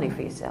reality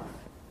for yourself.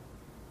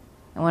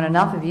 And when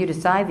enough of you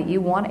decide that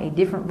you want a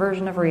different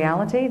version of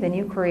reality, then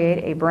you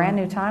create a brand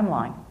new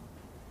timeline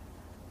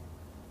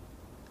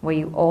where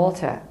you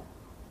alter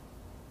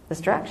the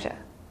structure,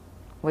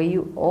 where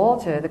you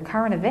alter the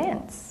current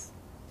events,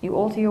 you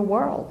alter your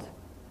world.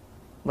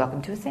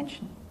 Welcome to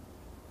Ascension.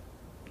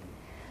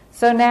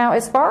 So now,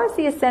 as far as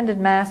the Ascended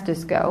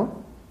Masters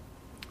go,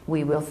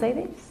 we will say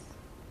this.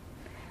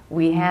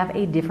 We have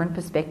a different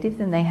perspective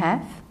than they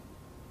have.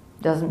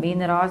 Doesn't mean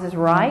that ours is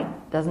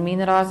right. Doesn't mean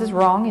that ours is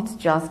wrong. It's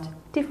just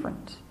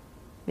different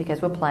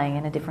because we're playing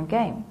in a different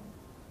game.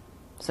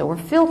 So we're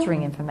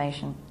filtering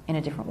information in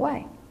a different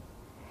way.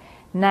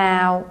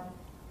 Now,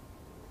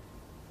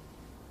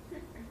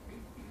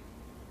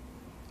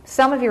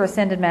 some of your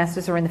Ascended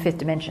Masters are in the 5th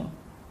dimension.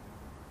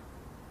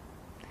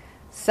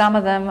 Some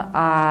of them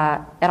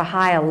are at a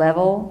higher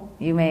level.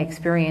 You may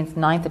experience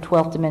 9th or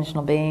 12th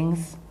dimensional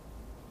beings.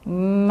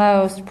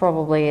 Most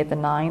probably at the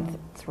 9th.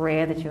 It's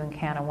rare that you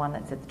encounter one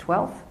that's at the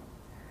 12th.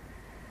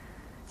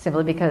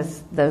 Simply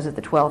because those at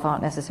the 12th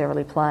aren't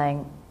necessarily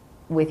playing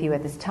with you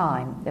at this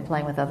time. They're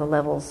playing with other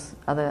levels,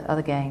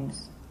 other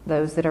games.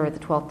 Those that are at the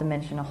 12th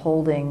dimension are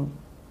holding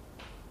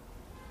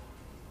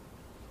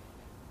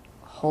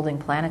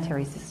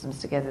planetary systems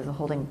together, they're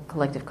holding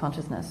collective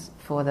consciousness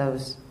for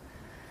those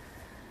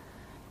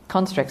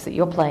constructs that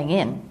you're playing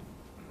in.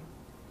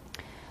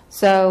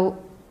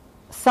 So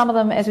some of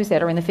them, as we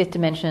said, are in the 5th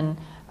dimension,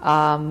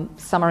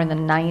 some are in the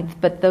 9th,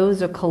 but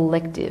those are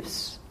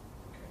collectives.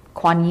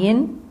 Kuan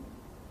Yin,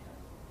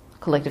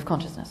 collective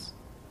consciousness,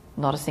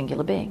 not a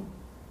singular being.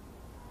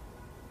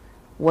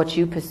 What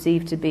you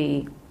perceive to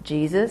be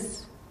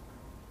Jesus,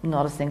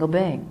 not a single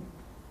being.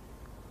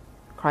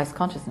 Christ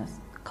consciousness,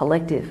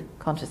 collective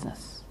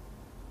consciousness.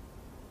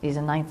 These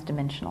are 9th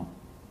dimensional.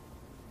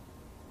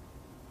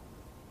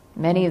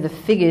 Many of the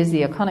figures,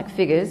 the iconic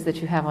figures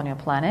that you have on your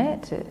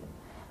planet,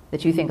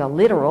 that you think are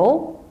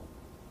literal,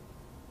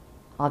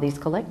 are these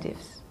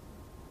collectives.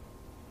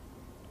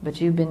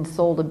 But you've been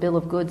sold a bill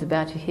of goods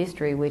about your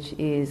history which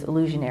is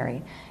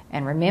illusionary.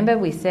 And remember,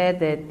 we said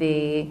that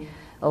the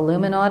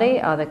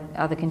Illuminati are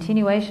the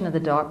continuation of the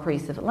Dark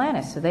Priests of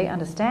Atlantis, so they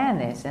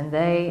understand this and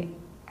they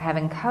have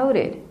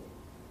encoded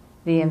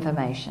the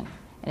information.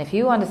 And if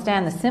you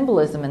understand the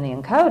symbolism and the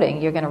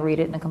encoding, you're going to read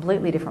it in a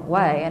completely different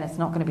way, and it's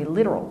not going to be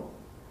literal.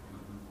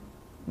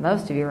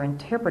 Most of you are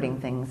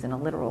interpreting things in a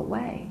literal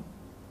way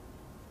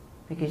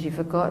because you've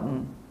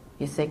forgotten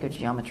your sacred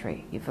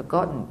geometry, you've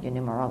forgotten your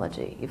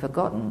numerology, you've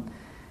forgotten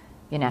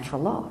your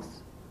natural laws.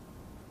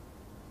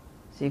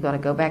 So you've got to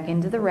go back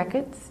into the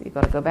records, you've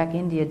got to go back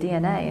into your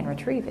DNA and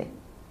retrieve it,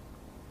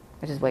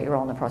 which is what you're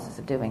all in the process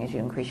of doing as you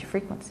increase your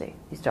frequency.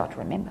 You start to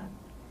remember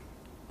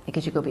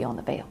because you go beyond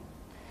the veil.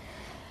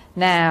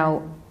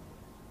 Now,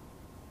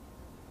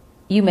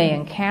 you may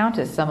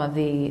encounter some of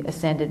the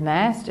Ascended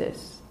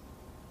Masters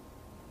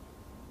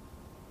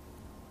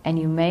and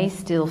you may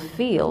still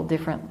feel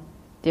different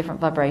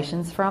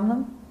vibrations from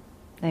them.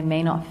 They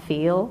may not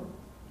feel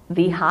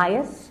the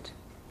highest.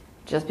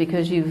 Just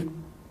because you've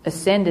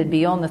ascended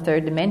beyond the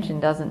 3rd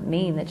dimension doesn't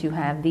mean that you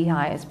have the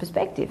highest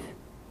perspective.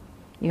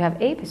 You have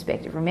a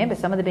perspective. Remember,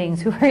 some of the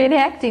beings who are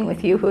interacting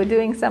with you, who are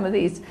doing some of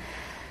these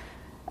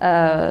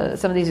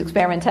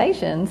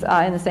experimentations,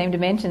 are in the same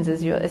dimensions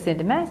as your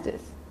Ascended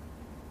Masters.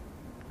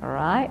 All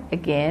right?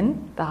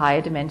 Again, the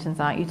higher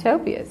dimensions aren't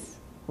utopias.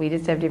 We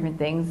just have different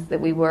things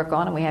that we work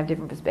on and we have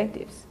different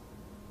perspectives.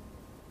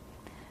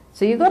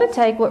 So you've got to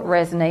take what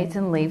resonates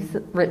and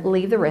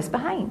leave the rest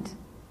behind.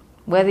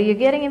 Whether you're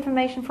getting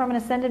information from an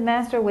Ascended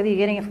Master or whether you're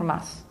getting it from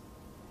us.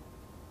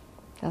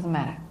 Doesn't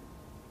matter.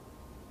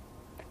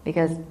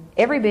 Because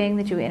every being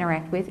that you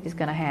interact with is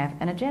going to have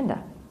an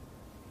agenda.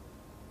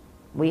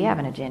 We have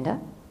an agenda.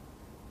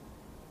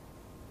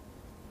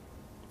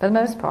 For the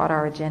most part,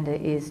 our agenda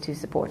is to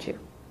support you.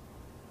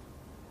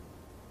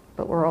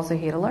 But we're also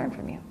here to learn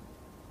from you,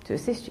 to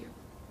assist you,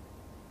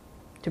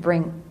 to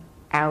bring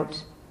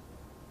out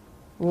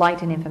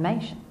light and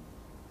information.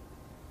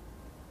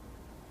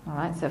 All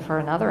right, so for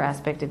another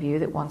aspect of you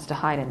that wants to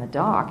hide in the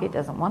dark, it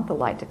doesn't want the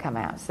light to come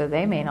out. So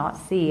they may not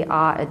see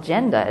our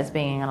agenda as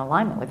being in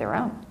alignment with their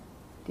own.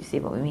 Do you see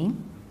what we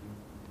mean?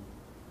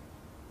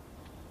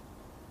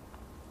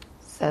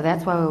 So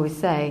that's why we always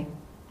say,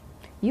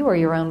 you are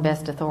your own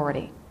best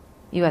authority.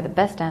 You have the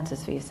best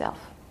answers for yourself.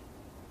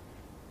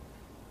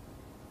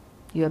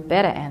 You have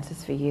better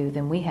answers for you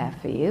than we have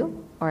for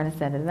you, or an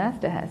Ascended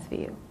Master has for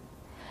you.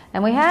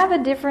 And we have a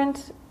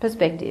different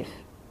perspective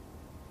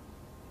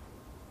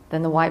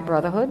than the White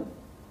Brotherhood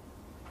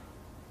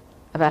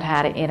about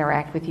how to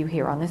interact with you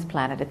here on this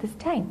planet at this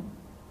time.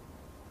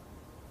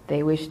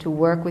 They wish to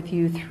work with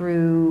you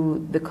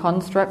through the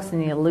constructs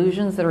and the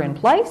illusions that are in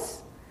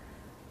place.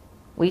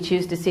 We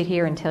choose to sit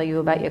here and tell you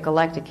about your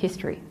galactic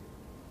history,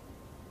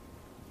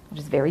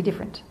 which is very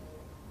different.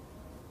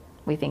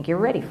 We think you're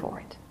ready for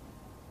it.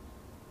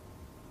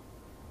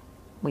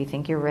 We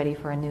think you're ready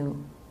for a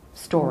new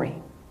story,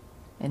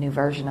 a new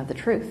version of the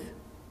truth.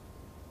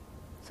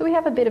 So we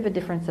have a bit of a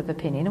difference of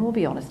opinion, and we'll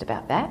be honest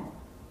about that.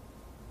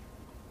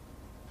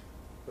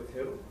 With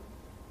who?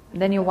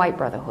 Then your White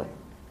Brotherhood,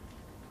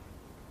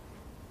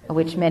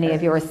 which many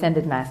of your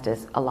Ascended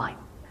Masters align.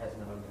 Has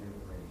nothing to do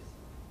with race.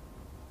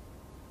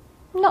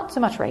 Not so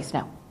much race,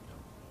 no.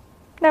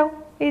 No,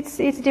 it's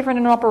different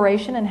in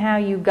operation and how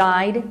you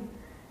guide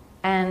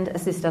and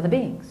assist other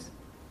beings.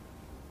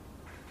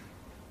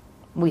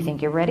 We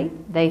think you're ready.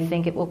 They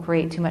think it will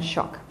create too much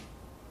shock.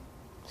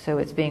 So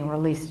it's being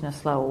released in a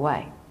slower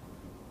way.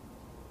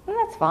 And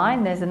that's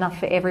fine. There's enough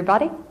for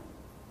everybody.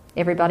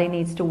 Everybody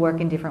needs to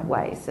work in different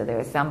ways. So there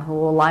are some who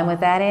will align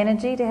with that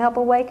energy to help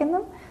awaken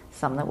them,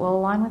 some that will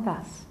align with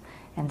us.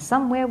 And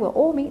somewhere we'll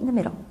all meet in the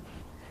middle.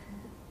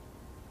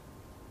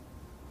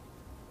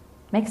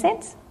 Make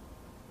sense?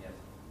 Yes.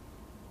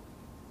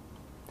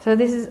 So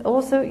this is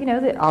also,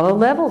 the other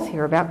levels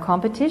here about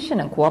competition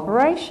and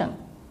cooperation.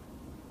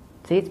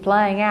 See, it's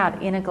playing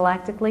out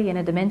intergalactically,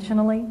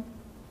 interdimensionally.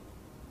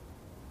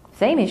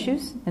 Same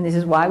issues, and this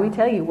is why we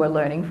tell you we're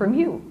learning from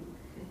you.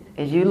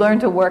 As you learn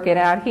to work it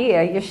out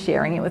here, you're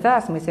sharing it with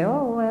us, and we say,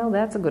 oh, well,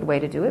 that's a good way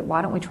to do it.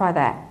 Why don't we try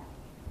that?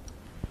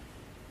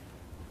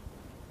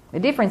 The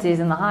difference is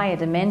in the higher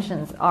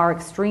dimensions, our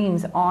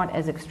extremes aren't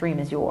as extreme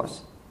as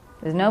yours.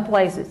 There's no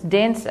place that's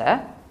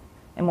denser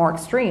and more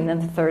extreme than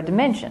the third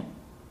dimension.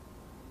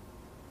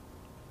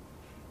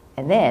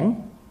 And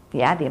then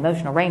you add the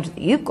emotional range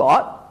that you've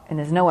got, and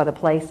there's no other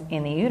place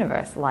in the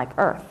universe like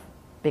Earth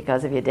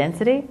because of your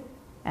density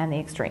and the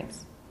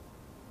extremes.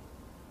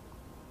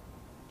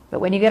 But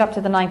when you get up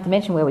to the ninth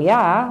dimension where we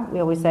are, we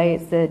always say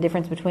it's the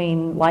difference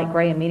between light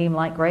gray and medium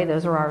light gray.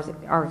 Those are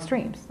our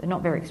extremes. They're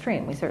not very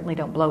extreme. We certainly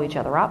don't blow each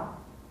other up,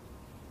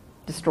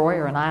 destroy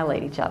or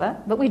annihilate each other,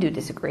 but we do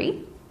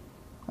disagree,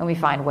 and we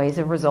find ways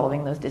of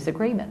resolving those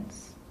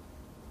disagreements.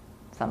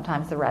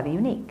 Sometimes they're rather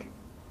unique.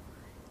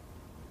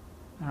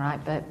 All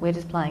right, but we're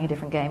just playing a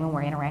different game, and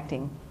we're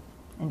interacting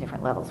in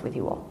different levels with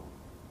you all.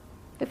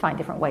 We find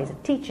different ways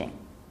of teaching.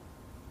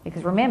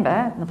 Because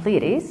remember, in the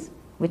Pleiades,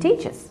 we're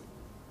teachers.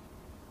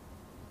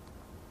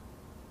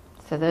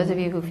 So those of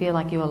you who feel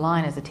like you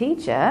align as a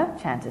teacher,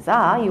 chances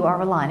are you are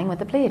aligning with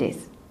the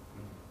Pleiades.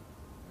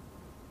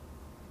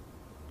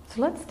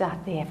 So let's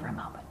start there for a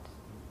moment.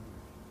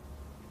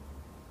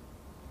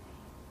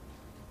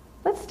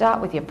 Let's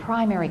start with your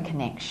primary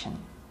connection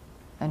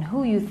and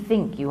who you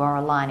think you are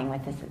aligning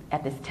with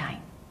at this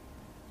time.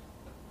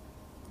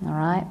 All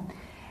right?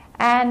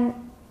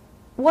 And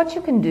what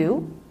you can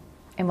do,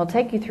 and we'll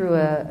take you through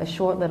a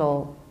short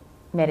little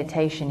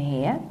meditation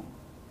here,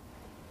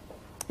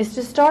 is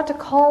to start to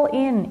call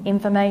in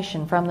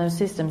information from those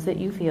systems that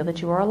you feel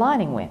that you are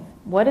aligning with.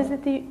 What is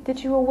it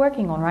that you are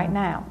working on right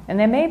now? And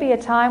there may be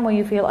a time where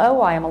you feel,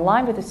 oh, I am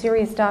aligned with the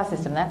Sirius star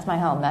system. That's my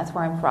home. That's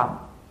where I'm from.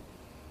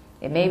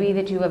 It may be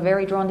that you are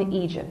very drawn to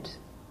Egypt.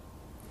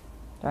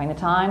 During the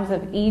times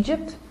of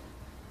Egypt,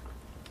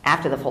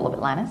 after the fall of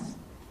Atlantis,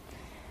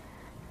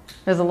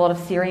 there's a lot of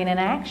Sirian in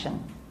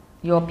action.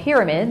 Your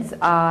pyramids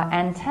are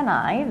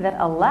antennae that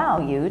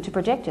allow you to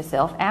project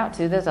yourself out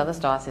to those other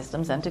star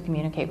systems and to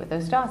communicate with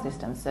those star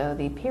systems. So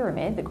the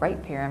pyramid, the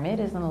Great Pyramid,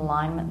 is an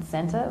alignment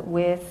center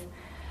with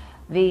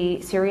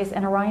the Sirius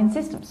and Orion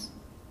systems.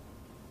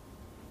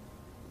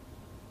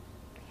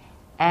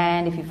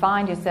 And if you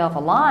find yourself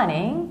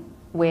aligning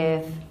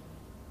with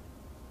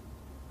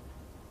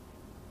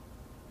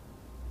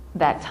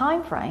that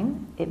time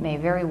frame, it may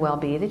very well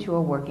be that you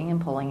are working and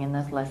pulling in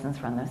those lessons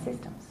from those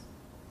systems.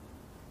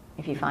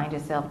 If you find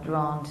yourself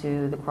drawn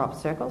to the crop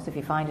circles, if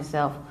you find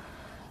yourself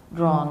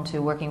drawn to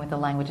working with the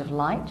language of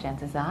light,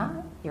 chances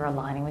are you're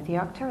aligning with the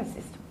Arcturus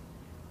system.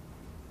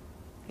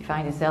 If you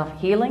find yourself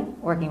healing,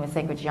 working with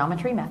sacred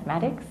geometry,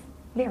 mathematics,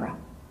 Lyra.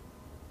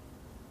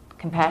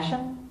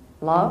 Compassion,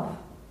 love,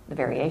 the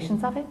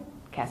variations of it,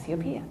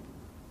 Cassiopeia.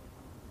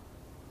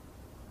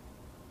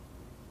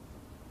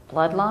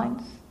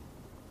 Bloodlines,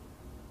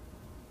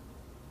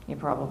 you're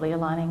probably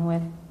aligning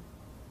with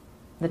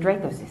the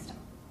Draco system.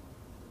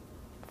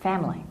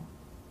 Family,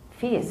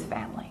 fierce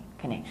family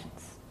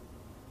connections.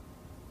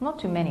 Not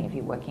too many of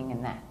you working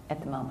in that at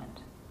the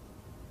moment.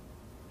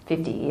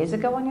 50 years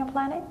ago on your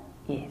planet?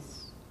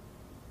 Yes.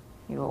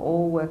 You were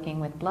all working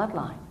with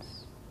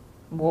bloodlines,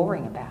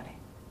 warring about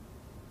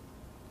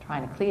it,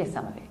 trying to clear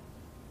some of it.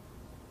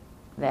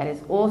 That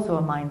is also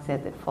a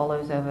mindset that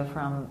follows over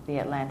from the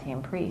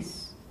Atlantean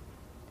priests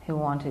who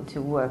wanted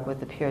to work with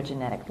the pure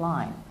genetic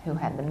line, who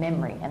had the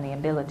memory and the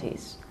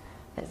abilities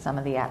that some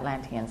of the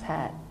Atlanteans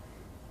had.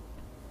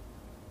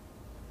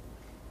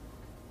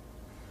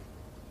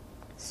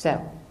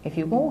 So, if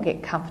you all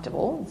get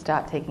comfortable and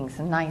start taking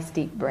some nice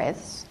deep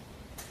breaths,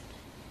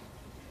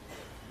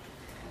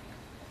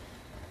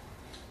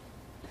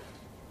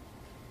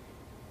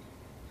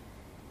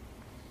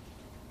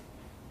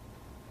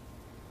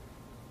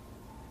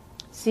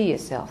 see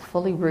yourself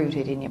fully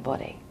rooted in your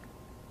body.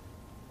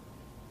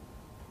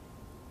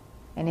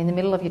 And in the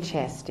middle of your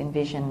chest,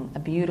 envision a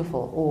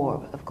beautiful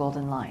orb of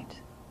golden light.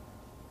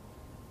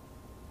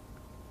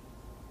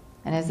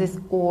 And as this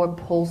orb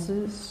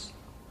pulses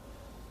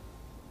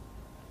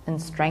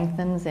and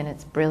strengthens in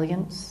its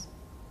brilliance,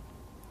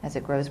 as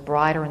it grows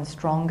brighter and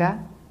stronger,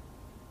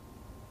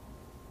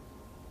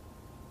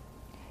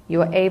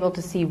 you are able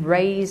to see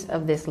rays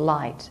of this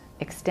light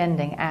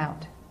extending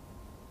out.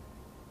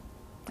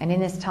 And in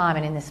this time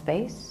and in this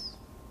space,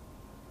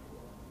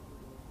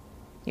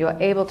 you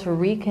are able to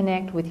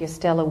reconnect with your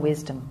stellar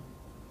wisdom.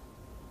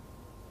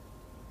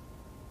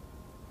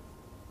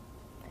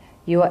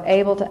 You are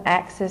able to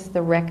access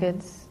the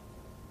records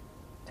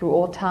through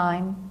all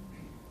time,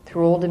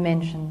 through all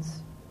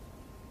dimensions,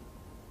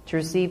 to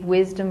receive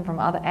wisdom from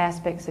other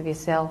aspects of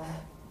yourself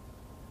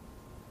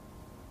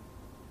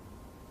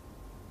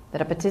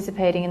that are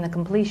participating in the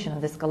completion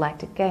of this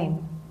galactic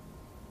game.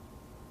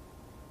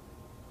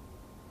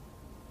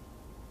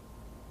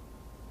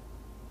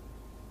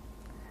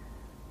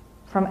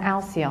 From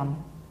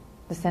Alcyon,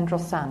 the central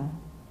sun,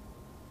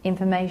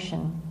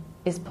 information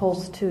is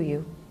pulsed to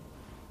you.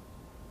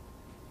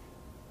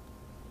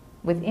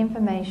 With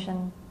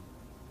information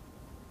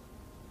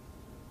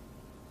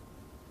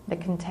that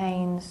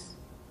contains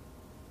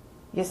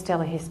your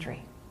stellar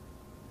history,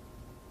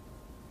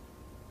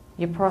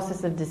 your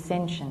process of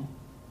dissension,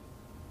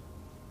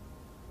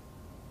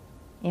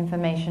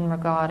 information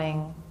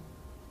regarding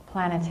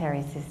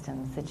planetary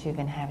systems that you've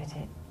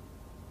inhabited,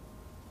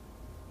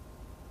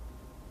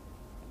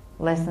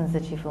 lessons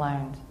that you've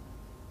learned,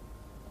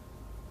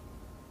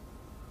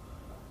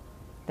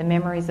 the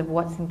memories of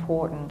what's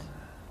important,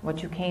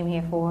 what you came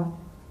here for,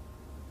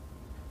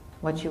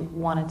 what you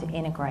wanted to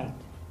integrate,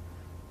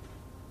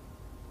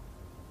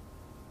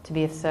 to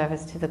be of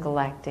service to the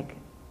galactic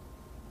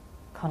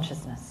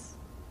consciousness.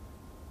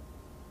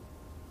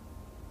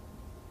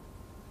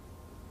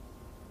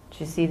 Do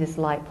you see this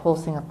light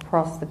pulsing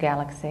across the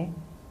galaxy?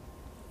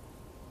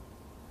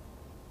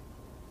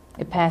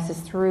 It passes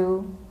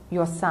through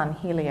your sun,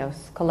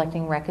 Helios,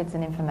 collecting records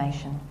and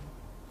information.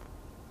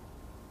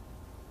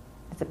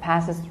 As it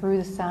passes through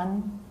the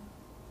sun,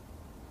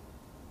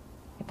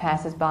 it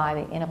passes by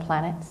the inner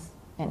planets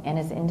and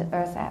enters into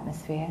Earth's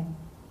atmosphere,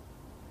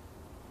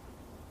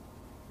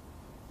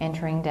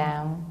 entering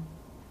down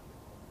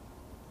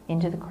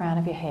into the crown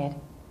of your head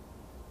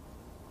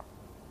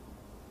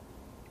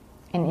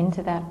and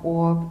into that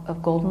orb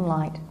of golden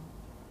light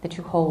that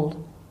you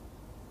hold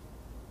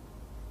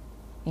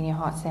in your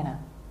heart center.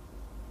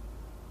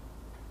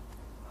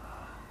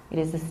 It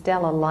is the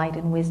stellar light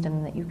and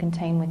wisdom that you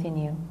contain within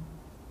you,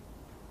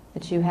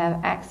 that you have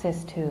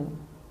access to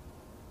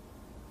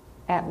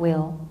at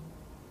will,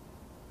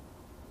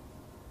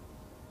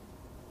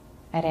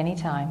 at any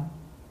time.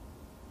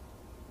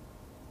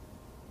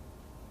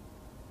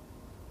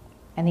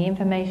 And the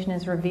information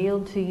is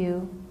revealed to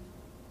you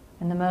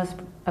in the most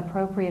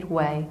appropriate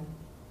way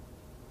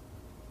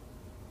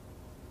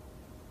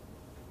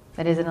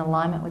that is in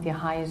alignment with your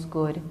highest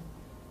good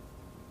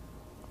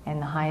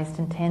and the highest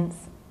intents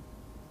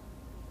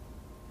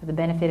for the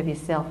benefit of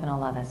yourself and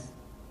all others.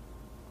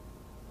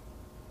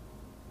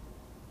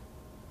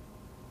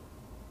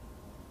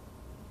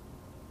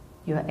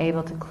 You are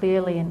able to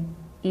clearly and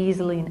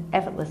easily and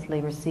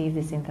effortlessly receive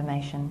this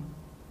information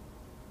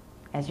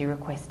as you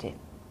request it.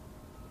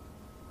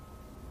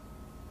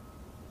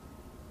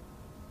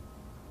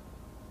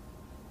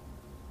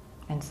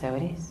 And so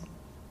it is.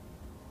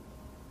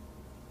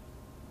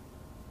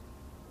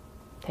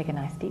 Take a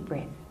nice deep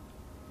breath.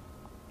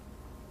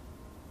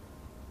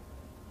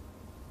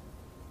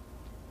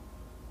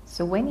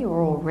 So when you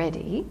are all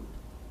ready,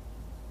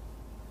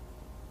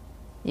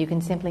 you can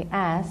simply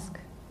ask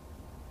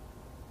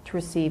to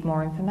receive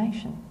more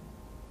information.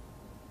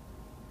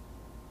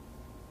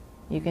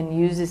 You can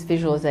use this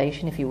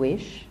visualization if you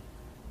wish,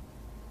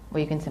 or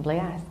you can simply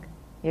ask.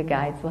 Your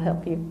guides will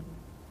help you.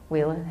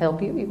 We'll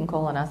help you. You can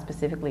call on us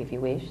specifically if you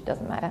wish.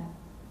 Doesn't matter.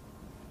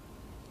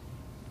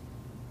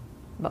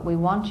 But we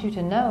want you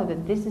to know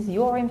that this is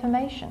your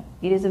information.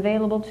 It is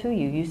available to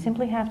you. You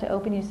simply have to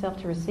open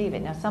yourself to receive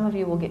it. Now, some of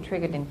you will get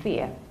triggered in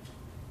fear.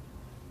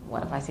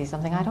 What if I see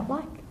something I don't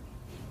like?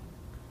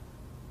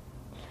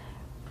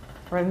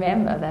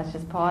 Remember, that's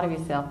just part of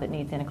yourself that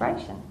needs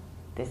integration.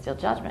 There's still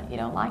judgment. You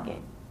don't like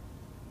it.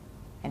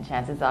 And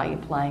chances are you're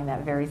playing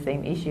that very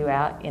same issue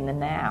out in the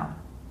now.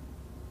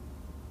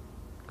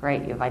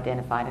 Great, you've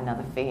identified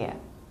another fear.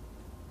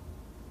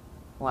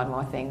 One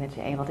more thing that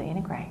you're able to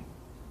integrate.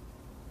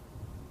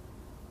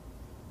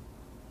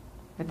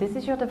 But this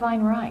is your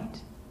divine right.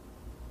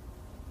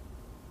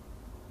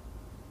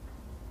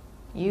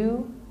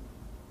 You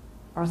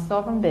are a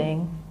sovereign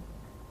being.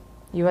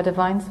 You are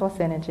divine source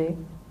energy.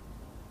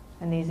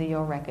 And these are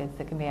your records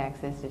that can be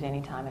accessed at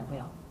any time at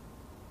will.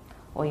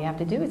 All you have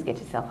to do is get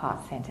yourself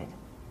heart-centered.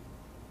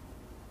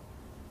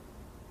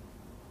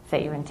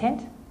 Set your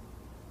intent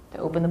to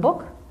open the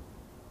book,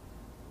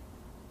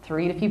 to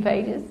read a few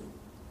pages,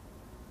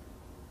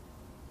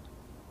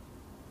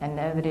 and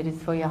know that it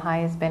is for your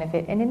highest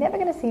benefit. And you're never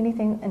going to see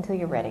anything until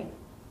you're ready.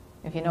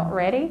 If you're not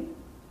ready,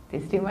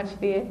 there's too much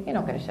fear, you're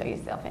not going to show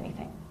yourself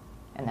anything.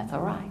 And that's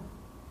all right.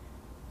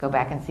 Go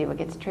back and see what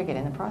gets triggered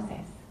in the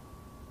process.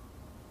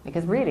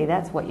 Because really,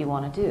 that's what you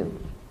want to do,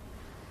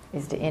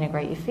 is to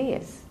integrate your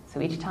fears. So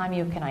each time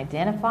you can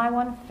identify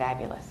one,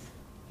 fabulous.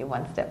 You're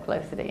one step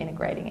closer to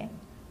integrating it.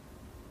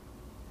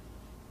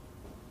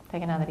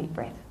 Take another deep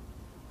breath.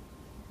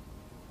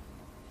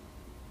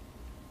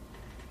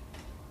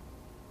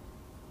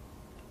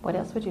 What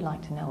else would you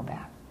like to know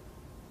about?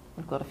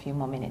 We've got a few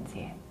more minutes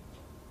here.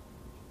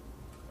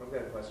 I've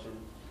got a question.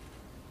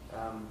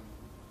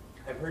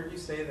 I've heard you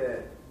say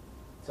that,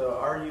 so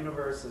our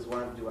universe is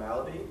one of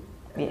duality,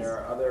 And Yes. there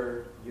are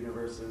other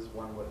universes,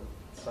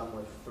 some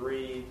with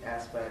 3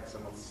 aspects,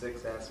 some with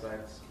 6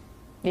 aspects.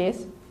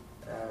 Yes.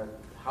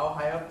 How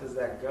high up does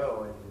that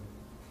go?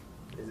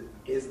 And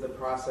is the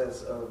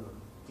process of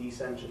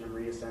descension and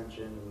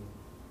reascension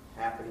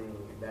happening,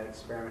 that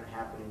experiment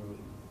happening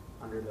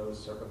under those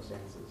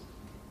circumstances?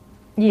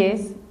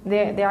 Yes,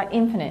 there are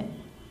infinite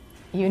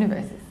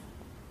universes.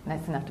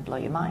 That's enough to blow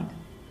your mind.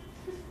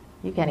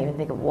 You can't even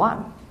think of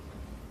one.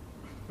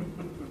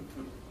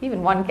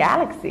 Even one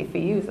galaxy for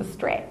you is a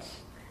stretch.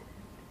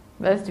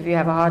 Most of you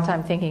have a hard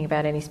time thinking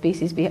about any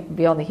species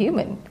beyond the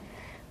human.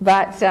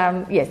 But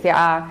yes, there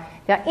are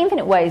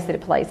infinite ways that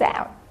it plays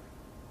out.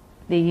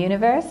 The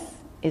universe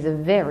is a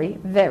very,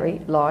 very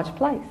large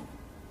place.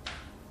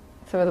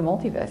 So are the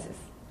multiverses.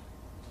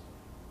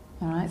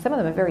 All right? Some of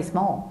them are very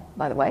small,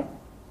 by the way.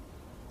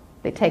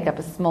 They take up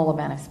a small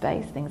amount of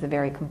space. Things are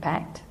very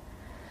compact.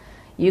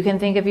 You can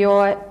think of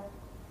your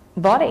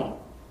body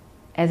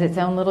as its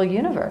own little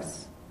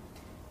universe.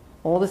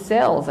 All the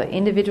cells are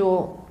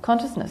individual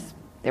consciousness.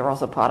 They're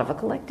also part of a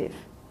collective.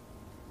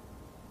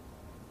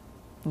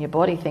 And your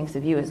body thinks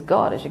of you as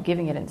God as you're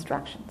giving it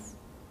instructions.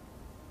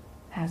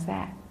 How's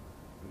that?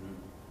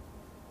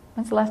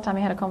 When's the last time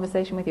you had a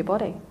conversation with your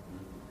body?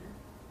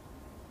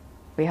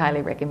 We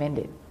highly recommend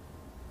it.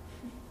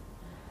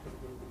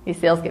 Your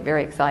cells get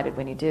very excited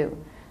when you do.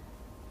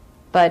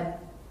 But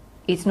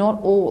it's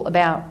not all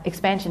about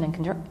expansion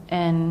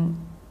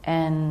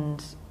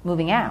and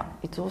moving out.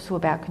 It's also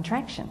about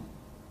contraction.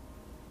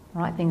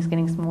 Right? Things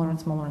getting smaller and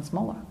smaller and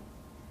smaller.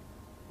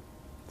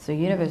 So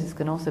universes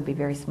can also be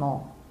very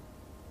small,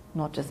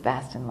 not just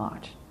vast and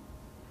large.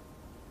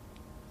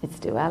 It's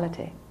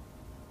duality.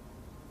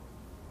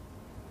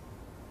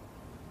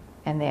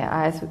 And there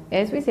are,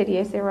 as we said,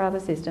 yes, there are other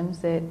systems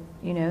that,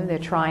 they're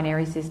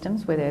trinary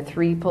systems where there are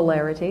 3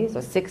 polarities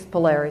or 6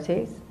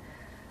 polarities.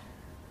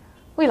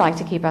 We like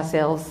to keep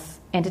ourselves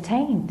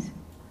entertained.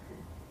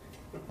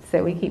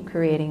 So we keep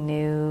creating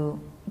new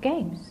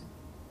games.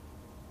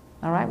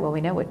 All right, well, we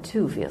know what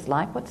 2 feels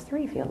like. What's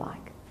 3 feel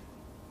like?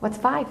 What's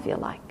 5 feel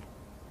like?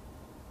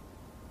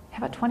 How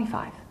about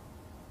 25?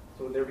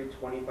 So would there be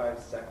 25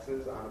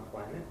 sexes on a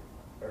planet?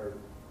 Or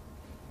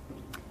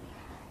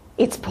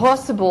It's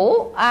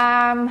possible,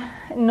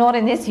 not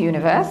in this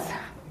universe,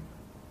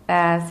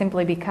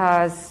 simply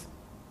because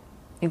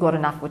you got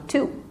enough with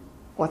 2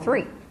 or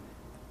 3.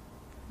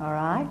 All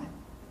right?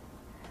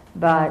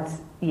 But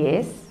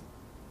yes,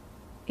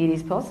 it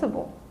is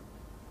possible.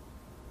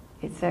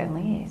 It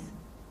certainly is.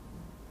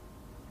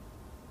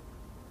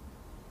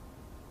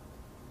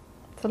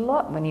 It's a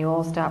lot when you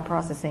all start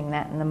processing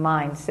that in the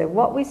mind. So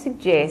what we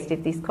suggest,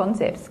 if these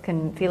concepts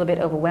can feel a bit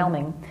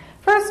overwhelming,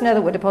 first know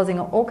that we're depositing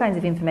all kinds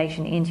of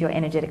information into your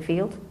energetic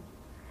field.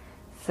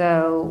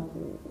 So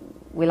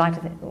we like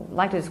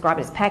to describe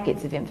it as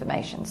packets of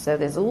information. So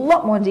there's a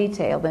lot more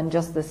detail than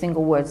just the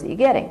single words that you're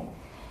getting.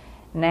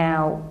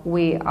 Now,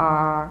 we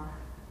are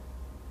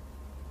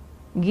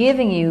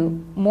giving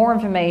you more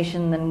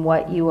information than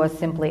what you are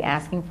simply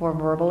asking for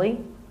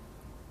verbally,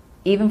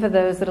 even for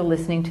those that are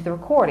listening to the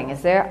recording.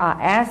 As they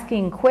are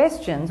asking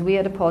questions, we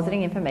are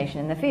depositing information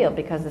in the field,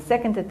 because the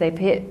second that they've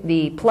hit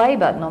the play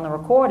button on the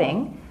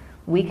recording,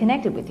 we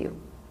connected with you,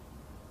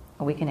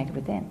 or we connected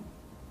with them.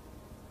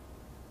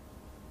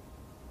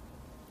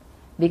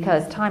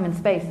 Because time and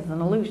space is an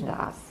illusion to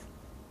us.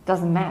 It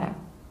doesn't matter.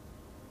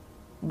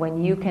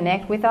 When you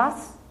connect with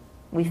us,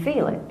 we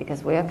feel it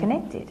because we are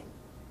connected.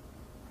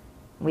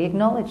 We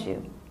acknowledge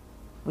you.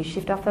 We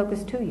shift our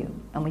focus to you,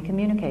 and we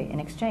communicate and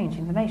exchange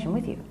information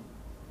with you.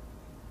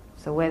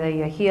 So whether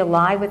you're here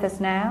live with us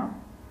now,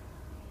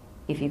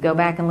 if you go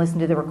back and listen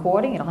to the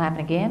recording, it'll happen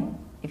again.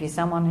 If you're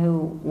someone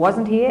who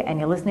wasn't here and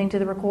you're listening to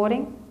the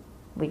recording,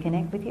 we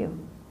connect with you.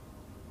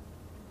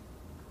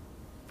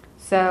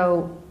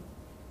 So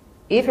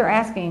if you're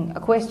asking a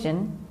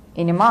question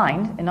in your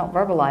mind and not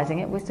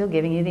verbalizing it, we're still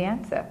giving you the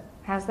answer.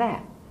 How's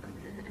that?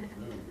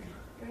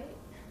 Great.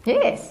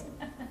 Yes.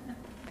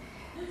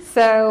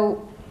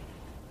 So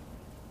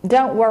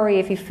don't worry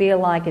if you feel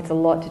like it's a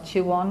lot to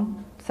chew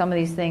on. Some of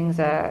these things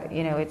are,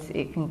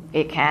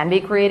 it can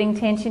be creating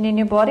tension in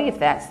your body. If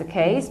that's the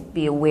case,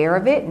 be aware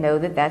of it. Know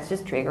that that's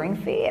just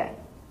triggering fear.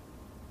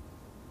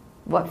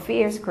 What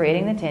fear is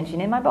creating the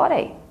tension in my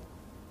body?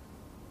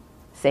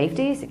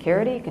 Safety,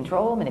 security,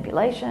 control,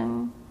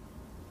 manipulation,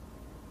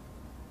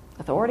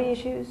 authority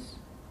issues.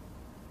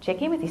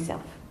 Check in with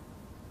yourself.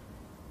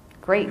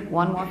 Great,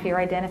 one more fear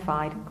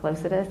identified,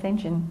 closer to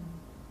ascension.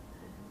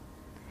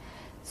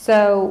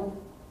 So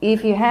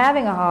if you're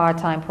having a hard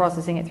time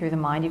processing it through the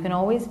mind, you can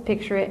always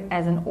picture it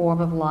as an orb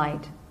of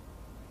light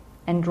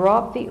and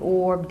drop the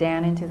orb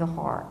down into the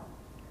heart.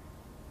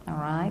 All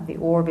right? The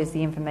orb is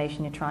the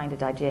information you're trying to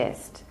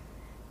digest.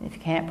 If you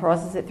can't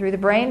process it through the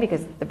brain,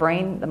 because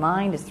the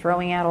mind is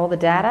throwing out all the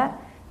data,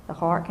 the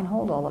heart can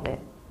hold all of it.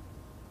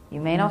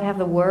 You may not have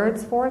the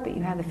words for it, but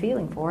you have the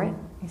feeling for it.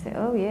 You say,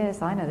 oh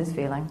yes, I know this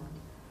feeling.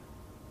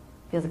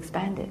 It feels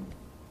expanded.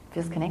 It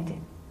feels connected.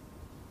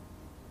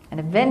 And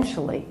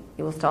eventually,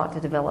 you will start to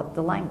develop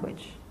the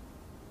language,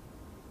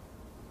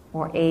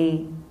 or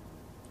a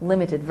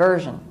limited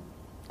version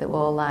that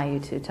will allow you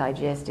to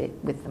digest it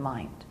with the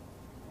mind.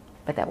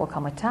 But that will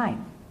come with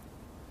time.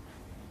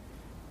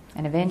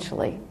 And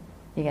eventually,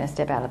 you're going to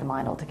step out of the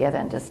mind altogether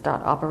and just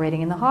start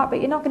operating in the heart. But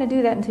you're not going to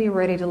do that until you're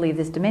ready to leave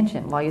this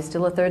dimension. While you're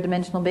still a third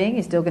dimensional being,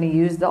 you're still going to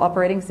use the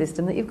operating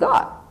system that you've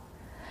got.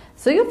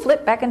 So you'll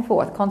flip back and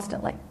forth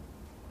constantly.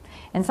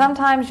 And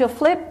sometimes you'll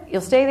flip,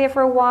 you'll stay there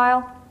for a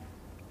while,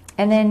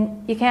 and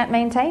then you can't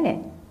maintain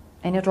it,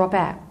 and you'll drop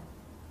out.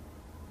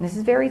 And this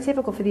is very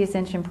typical for the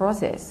ascension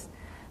process,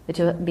 that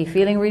you'll be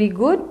feeling really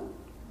good,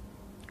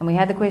 and we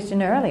had the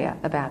question earlier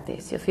about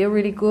this. You'll feel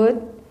really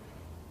good,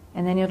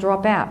 and then you'll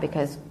drop out,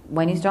 because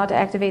when you start to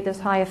activate those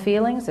higher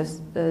feelings,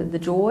 the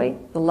joy,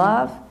 the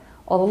love,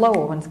 all the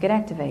lower ones get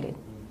activated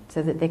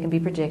so that they can be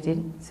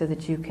projected, so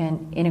that you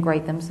can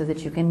integrate them, so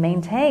that you can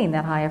maintain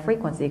that higher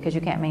frequency, because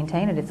you can't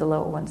maintain it if the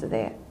lower ones are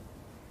there.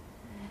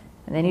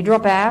 And then you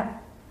drop out,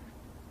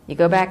 you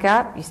go back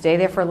up, you stay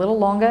there for a little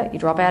longer, you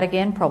drop out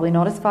again, probably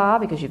not as far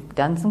because you've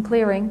done some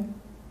clearing.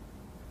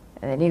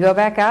 And then you go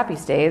back up, you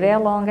stay there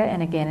longer,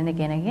 and again and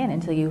again and again,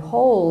 until you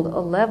hold a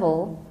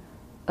level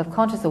of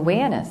conscious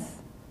awareness.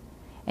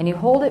 And you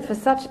hold it for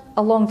such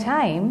a long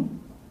time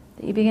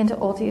that you begin to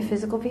alter your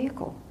physical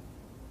vehicle.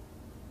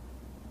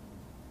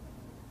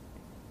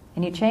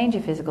 And you change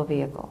your physical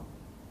vehicle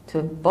to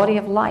a body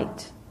of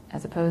light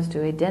as opposed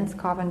to a dense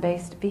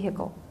carbon-based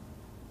vehicle.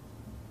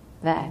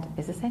 That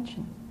is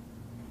ascension.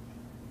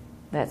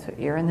 That's what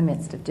you're in the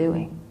midst of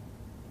doing.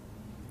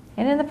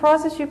 And in the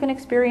process you can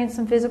experience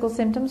some physical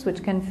symptoms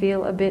which can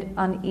feel a bit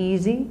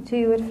uneasy to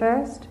you at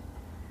first.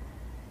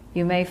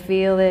 You may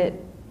feel that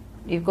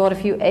you've got a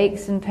few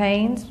aches and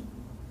pains.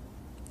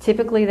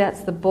 Typically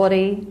that's the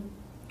body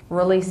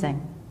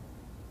releasing,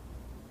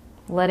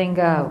 letting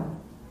go.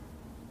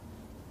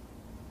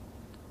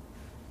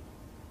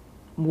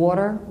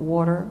 Water,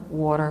 water,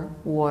 water,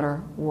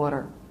 water,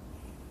 water.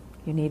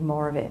 You need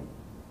more of it.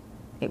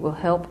 It will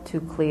help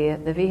to clear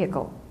the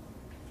vehicle.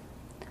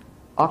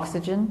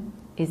 Oxygen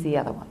is the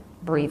other one.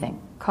 Breathing,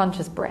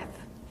 conscious breath,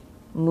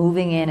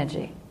 moving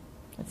energy.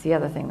 That's the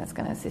other thing that's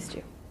going to assist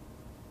you.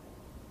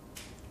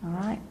 All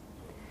right.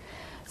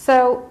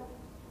 So,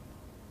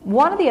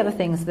 one of the other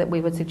things that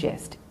we would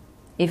suggest,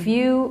 if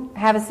you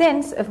have a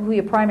sense of who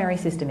your primary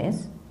system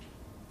is,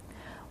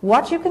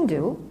 what you can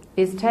do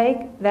is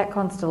take that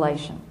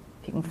constellation.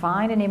 If you can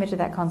find an image of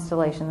that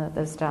constellation that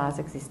those stars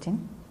exist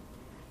in,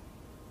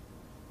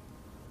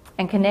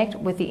 and connect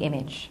with the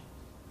image.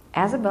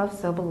 As above,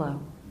 so below.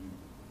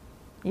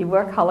 You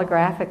work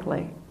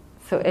holographically.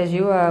 So as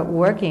you are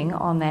working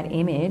on that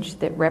image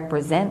that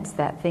represents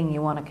that thing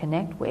you want to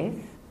connect with,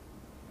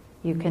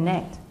 you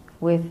connect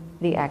with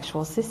the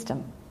actual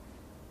system.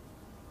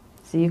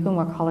 So you can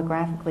work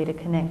holographically to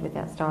connect with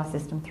that star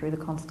system through the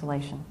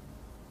constellation.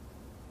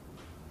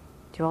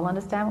 Do you all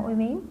understand what we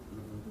mean?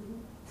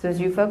 So as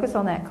you focus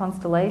on that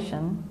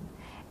constellation,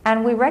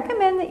 and we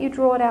recommend that you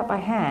draw it out by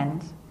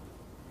hand,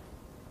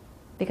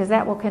 because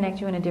that will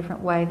connect you in a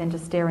different way than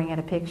just staring at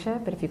a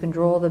picture. But if you can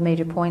draw the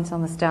major points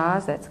on the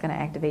stars, that's going to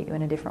activate you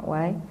in a different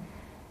way.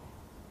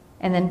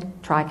 And then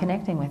try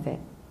connecting with it.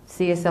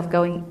 See yourself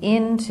going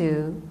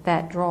into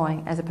that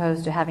drawing as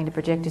opposed to having to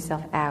project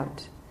yourself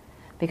out.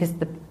 Because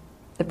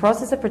the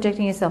process of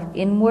projecting yourself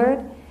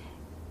inward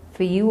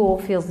for you all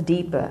feels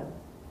deeper.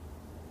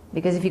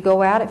 Because if you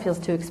go out, it feels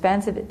too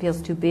expansive, it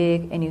feels too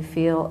big, and you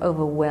feel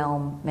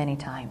overwhelmed many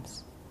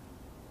times.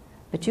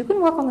 But you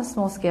can work on the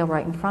small scale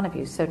right in front of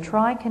you. So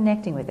try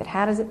connecting with it.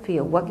 How does it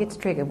feel? What gets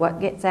triggered? What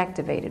gets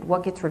activated?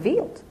 What gets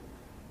revealed?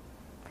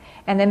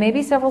 And there may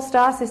be several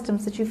star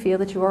systems that you feel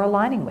that you are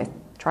aligning with.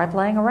 Try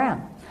playing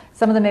around.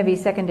 Some of them may be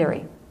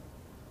secondary.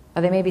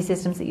 Or there may be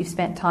systems that you've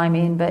spent time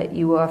in, but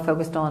you are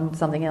focused on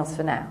something else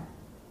for now.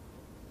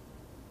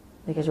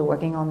 Because you're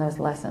working on those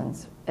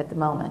lessons at the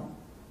moment.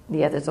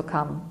 The others will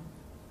come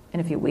in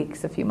a few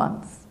weeks, a few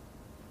months.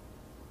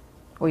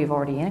 Or you've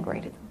already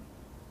integrated them.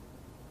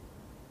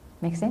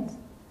 Make sense?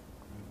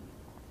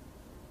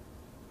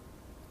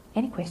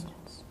 Any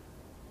questions?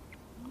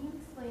 Can you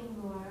explain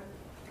more,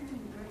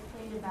 or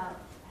explain about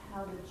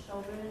how the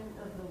children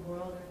of the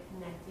world are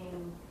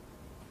connecting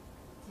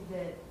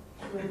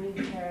to a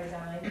new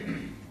paradigm,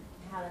 and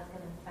how that's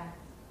going to affect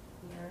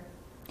the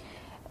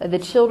Earth? The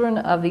children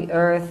of the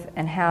Earth,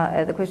 and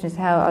how, the question is,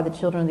 how are the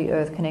children of the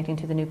Earth connecting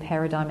to the new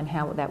paradigm and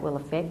how that will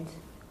affect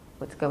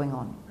what's going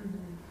on? Mm-hmm.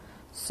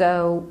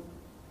 So,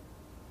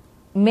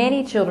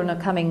 many children are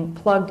coming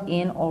plugged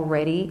in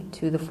already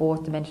to the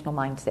fourth dimensional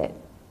mindset.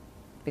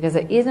 Because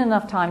there isn't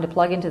enough time to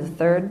plug into the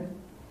third,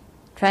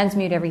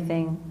 transmute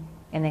everything,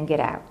 and then get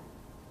out.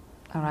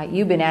 All right,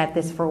 you've been at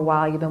this for a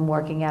while, you've been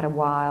working at a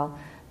while,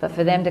 but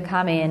for them to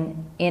come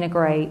in,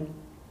 integrate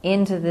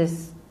into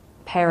this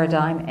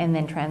paradigm, and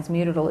then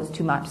transmute it all is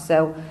too much.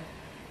 So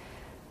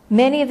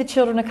many of the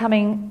children are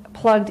coming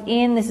plugged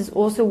in. This is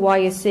also why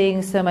you're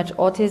seeing so much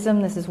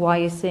autism. This is why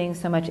you're seeing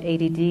so much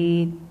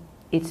ADD.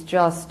 It's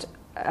just,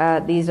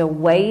 these are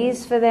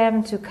ways for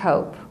them to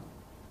cope.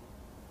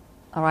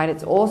 All right,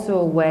 it's also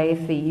a way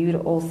for you to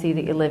all see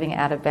that you're living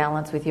out of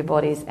balance with your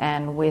bodies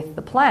and with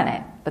the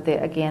planet. But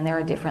there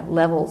are different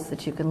levels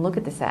that you can look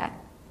at this at.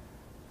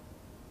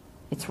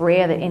 It's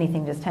rare that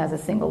anything just has a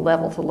single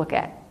level to look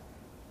at.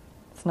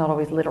 It's not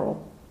always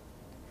literal.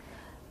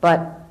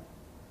 But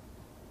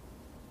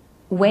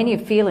when you're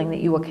feeling that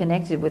you are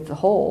connected with the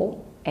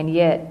whole, and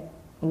yet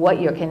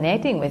what you're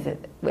connecting with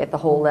at the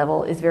whole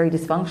level is very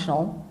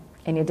dysfunctional,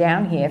 and you're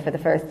down here for the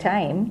first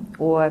time,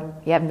 or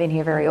you haven't been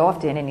here very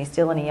often and you're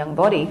still in a young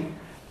body,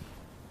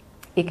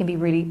 it can be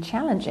really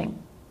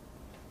challenging.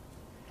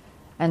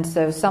 And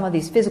so some of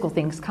these physical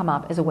things come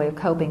up as a way of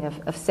coping,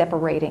 of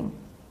separating,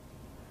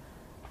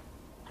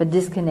 for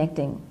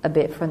disconnecting a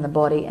bit from the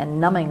body and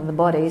numbing the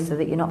body so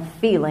that you're not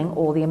feeling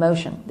all the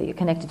emotion that you're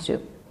connected to.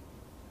 Do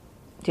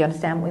you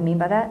understand what we mean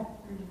by that?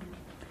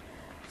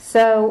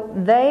 So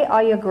they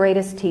are your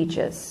greatest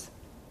teachers.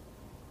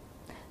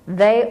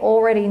 They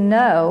already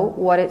know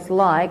what it's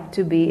like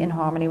to be in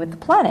harmony with the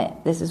planet.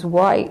 This is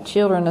why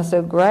children are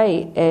so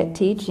great at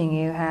teaching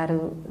you how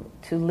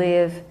to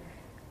live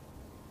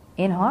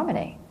in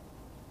harmony.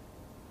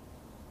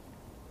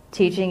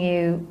 Teaching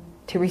you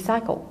to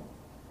recycle.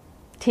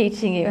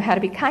 Teaching you how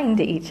to be kind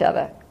to each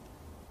other.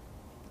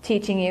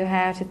 Teaching you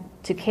how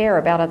to care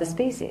about other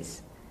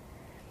species.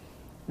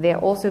 They're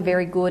also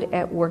very good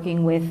at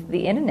working with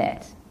the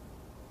internet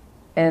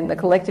and the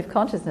collective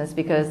consciousness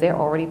because they're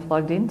already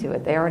plugged into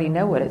it. They already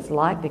know what it's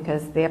like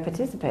because they're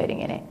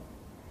participating in it.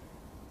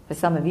 For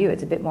some of you,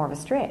 it's a bit more of a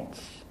stretch.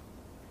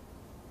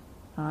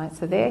 All right,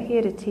 so they're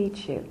here to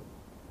teach you,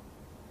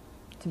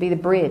 to be the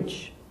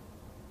bridge,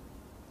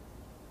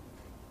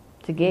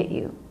 to get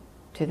you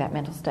to that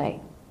mental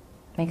state.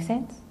 Make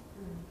sense?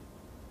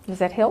 Does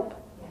that help?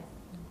 Yes.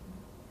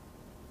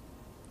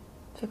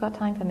 So we've got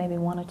time for maybe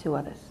one or two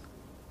others.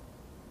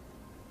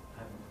 I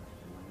have a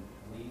question.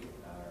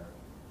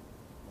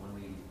 When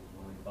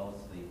we fall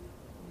asleep,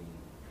 we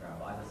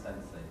travel. I have a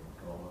sense they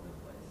go all over the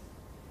place.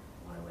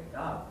 When I wake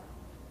up,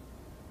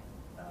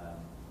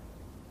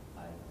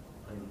 I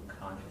put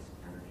conscious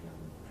energy on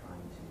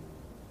trying to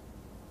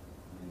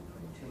maybe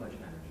putting too much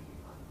energy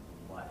on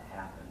what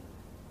happened,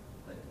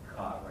 but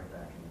caught right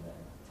back into that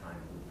time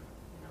loop,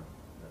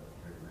 the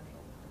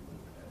third-dimensional time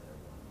loop that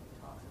everyone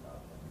talks about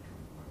that we should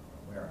be more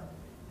aware of.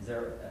 Is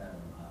there a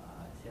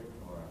tip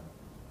or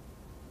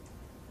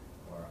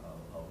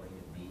a way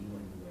to be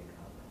when you wake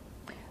up?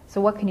 So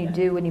what can you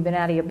do when you've been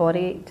out of your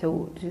body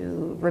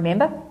to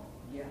remember?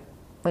 Yeah.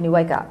 When you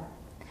wake up?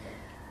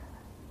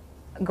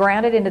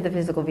 Ground it into the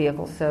physical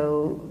vehicle.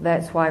 So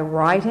that's why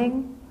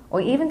writing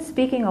or even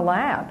speaking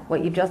aloud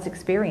what you've just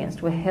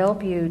experienced will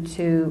help you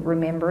to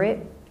remember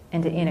it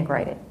and to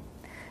integrate it.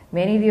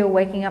 Many of you are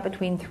waking up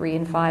between 3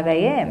 and 5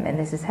 a.m. and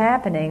this is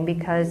happening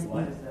because...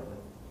 Why is that with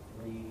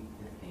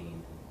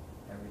 3:15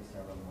 every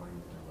several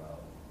mornings in a row?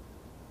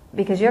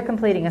 Because you're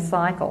completing a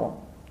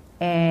cycle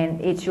and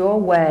it's your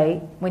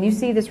way. When you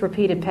see this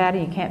repeated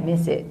pattern, you can't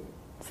miss it.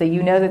 So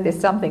you know that there's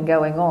something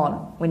going on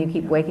when you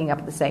keep waking up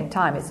at the same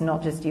time. It's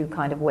not just you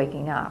kind of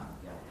waking up.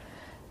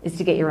 It's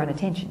to get your own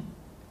attention.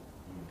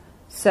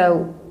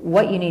 So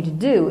what you need to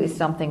do is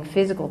something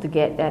physical to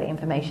get that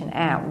information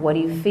out. What are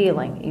you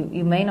feeling?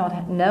 You may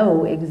not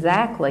know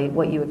exactly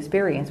what you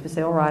experience, but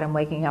say, all right, I'm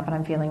waking up and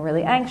I'm feeling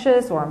really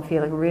anxious, or I'm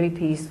feeling really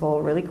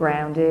peaceful, really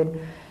grounded,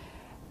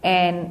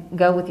 and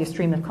go with your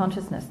stream of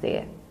consciousness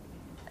there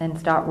and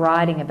start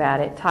writing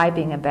about it,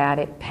 typing about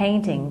it,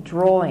 painting,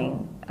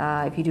 drawing.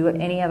 If you do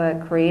any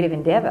other creative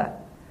endeavor,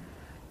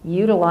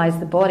 utilize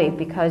the body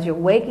because you're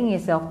waking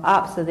yourself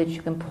up so that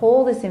you can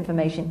pull this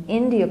information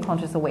into your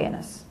conscious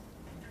awareness.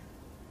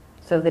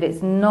 So that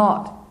it's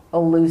not a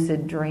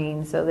lucid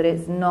dream, so that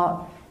it's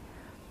not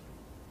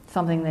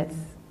something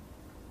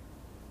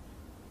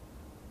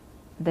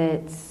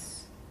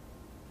that's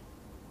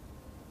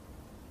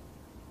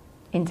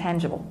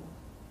intangible.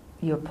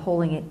 You're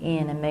pulling it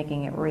in and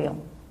making it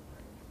real.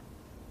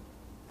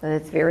 So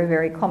that's very,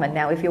 very common.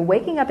 Now, if you're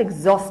waking up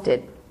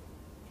exhausted,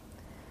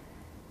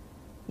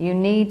 you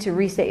need to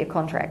reset your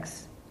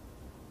contracts.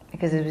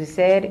 Because as we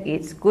said,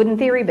 it's good in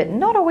theory, but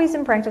not always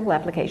in practical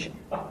application.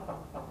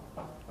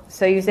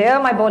 So you say,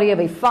 oh, my body will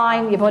be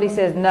fine. Your body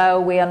says,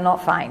 no, we are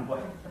not fine.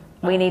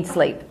 We need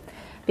sleep.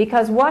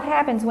 Because what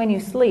happens when you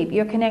sleep,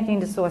 you're connecting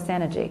to source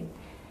energy.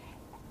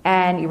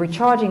 And you're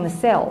recharging the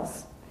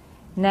cells.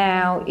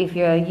 Now, if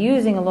you're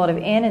using a lot of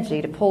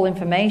energy to pull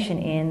information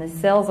in, the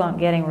cells aren't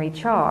getting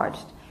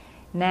recharged.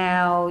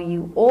 Now,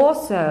 you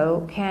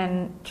also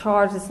can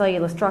charge the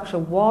cellular structure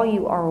while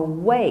you are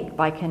awake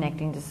by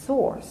connecting to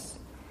source.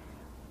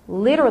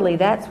 Literally,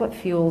 that's what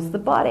fuels the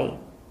body.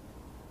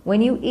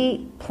 When you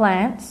eat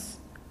plants,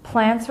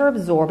 plants are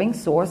absorbing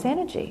source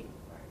energy.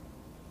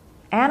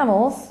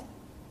 Animals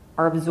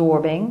are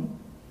absorbing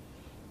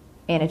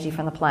energy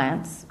from the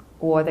plants,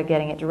 or they're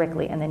getting it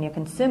directly, and then you're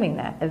consuming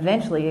that.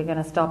 Eventually, you're going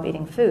to stop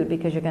eating food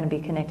because you're going to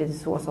be connected to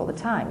source all the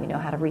time. You know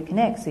how to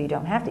reconnect, so you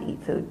don't have to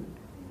eat food.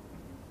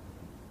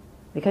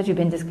 Because you've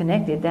been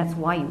disconnected, that's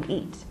why you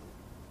eat.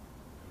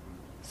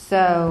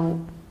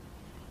 So,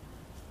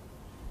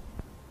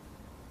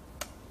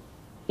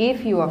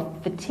 If you are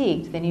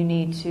fatigued, then you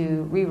need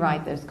to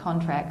rewrite those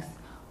contracts,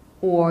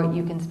 or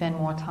you can spend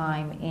more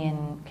time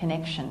in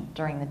connection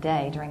during the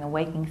day, during the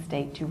waking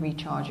state, to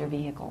recharge your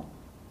vehicle.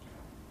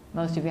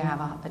 Most of you have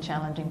a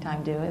challenging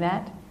time doing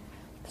that.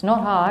 It's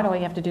not hard. All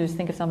you have to do is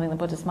think of something that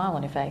puts a smile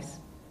on your face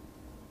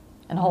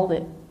and hold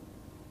it.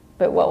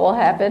 But what will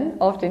happen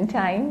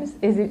oftentimes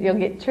is that you'll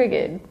get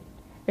triggered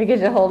because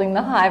you're holding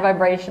the high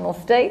vibrational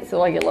state, so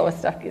all your lower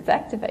stuff gets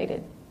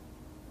activated.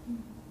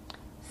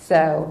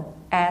 So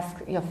ask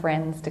your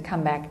friends to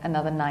come back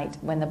another night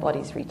when the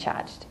body's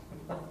recharged.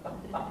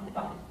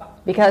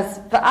 Because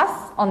for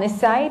us on this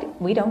side,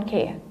 we don't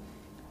care.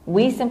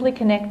 We simply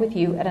connect with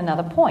you at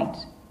another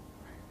point.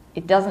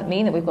 It doesn't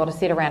mean that we've got to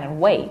sit around and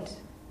wait.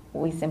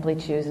 We simply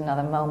choose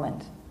another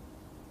moment.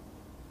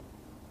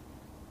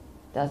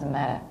 Doesn't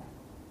matter.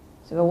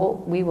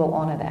 So we will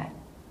honor that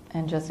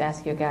and just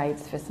ask your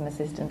guides for some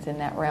assistance in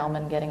that realm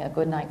and getting a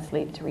good night's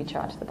sleep to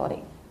recharge the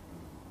body.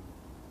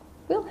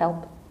 We'll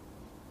help.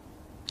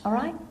 All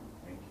right?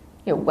 Thank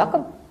you. You're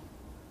welcome.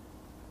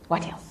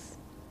 What else?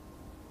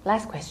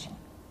 Last question.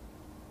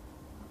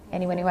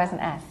 Anyone who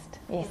hasn't asked?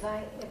 Yes.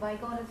 If I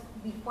go to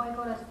before I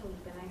go to sleep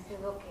and I say,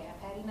 okay,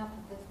 I've had enough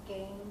of this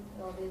game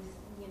or this,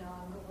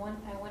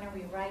 I want to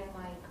rewrite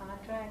my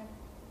contract.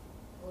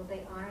 Will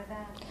they honor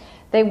that?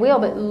 They will,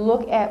 but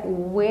look at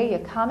where you're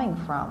coming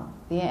from,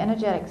 the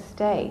energetic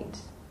state.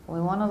 We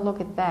want to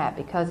look at that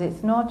because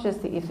it's not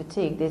just that you're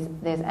fatigued.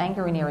 There's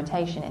anger and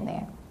irritation in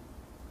there.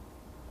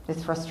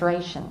 There's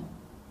frustration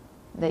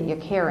that you're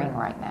carrying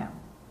right now.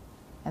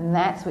 And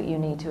that's what you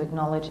need to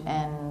acknowledge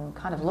and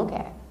kind of look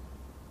at.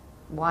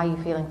 Why are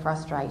you feeling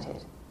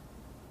frustrated?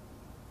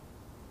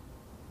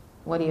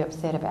 What are you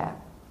upset about?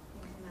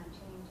 Things are not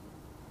changing.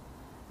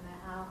 No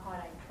matter how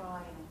hard I try,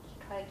 and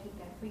I try to keep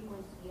that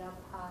frequency up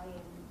high,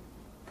 and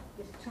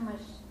there's too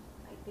much,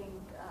 I think,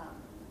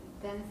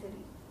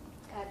 density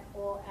at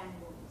all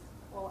angles,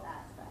 all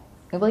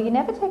aspects. Well, you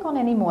never take on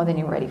any more than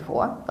you're ready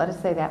for. Let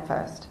us say that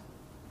first.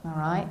 All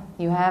right?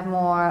 You have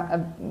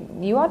more.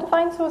 You are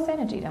divine source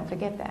energy. Don't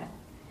forget that.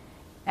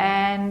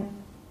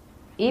 And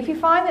if you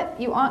find that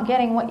you aren't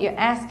getting what you're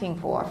asking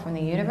for from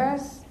the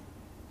universe,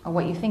 or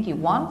what you think you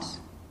want,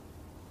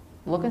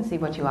 look and see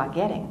what you are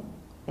getting.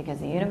 Because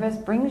the universe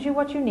brings you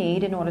what you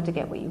need in order to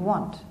get what you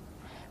want.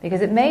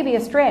 Because it may be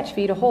a stretch for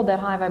you to hold that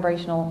high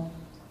vibrational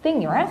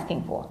thing you're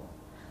asking for.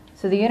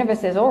 So the universe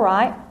says, all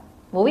right,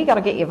 well, we got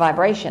to get your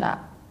vibration up.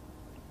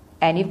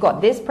 And you've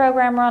got this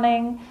program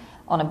running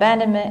on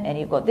abandonment, and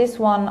you've got this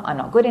one, I'm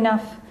not good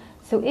enough.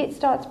 So it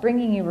starts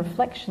bringing you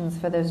reflections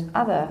for those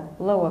other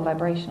lower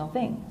vibrational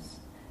things.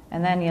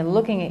 And then you're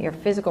looking at your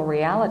physical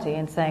reality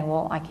and saying,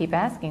 well, I keep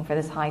asking for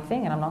this high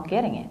thing and I'm not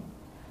getting it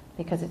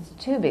because it's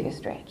too big a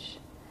stretch.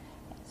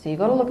 So you've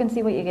got to look and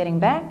see what you're getting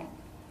back.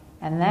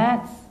 And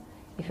that's,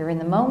 if you're in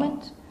the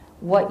moment,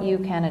 what you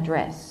can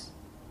address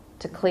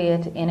to clear,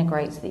 to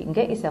integrate, so that you can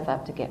get yourself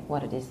up to get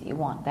what it is that you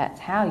want. That's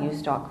how you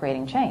start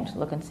creating change.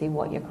 Look and see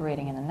what you're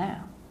creating in the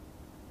now.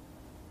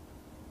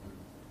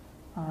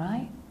 All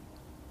right?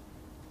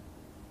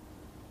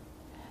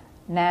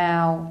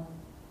 Now,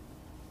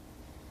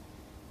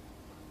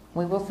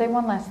 we will say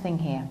one last thing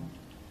here.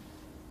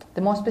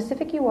 The more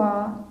specific you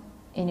are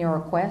in your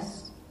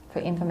requests for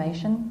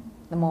information,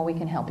 the more we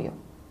can help you.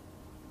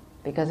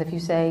 Because if you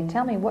say,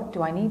 tell me, what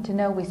do I need to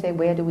know? We say,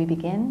 where do we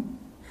begin?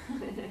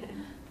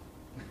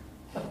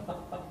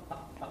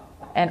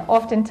 And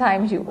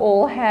oftentimes you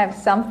all have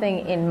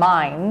something in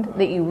mind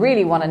that you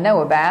really want to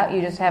know about.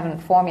 You just haven't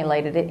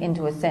formulated it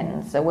into a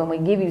sentence. So when we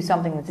give you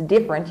something that's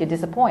different, you're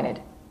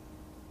disappointed.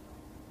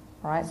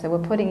 All right, so we're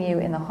putting you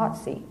in the hot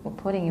seat. We're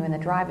putting you in the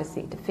driver's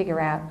seat to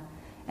figure out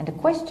and to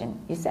question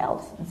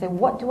yourselves and say,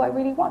 what do I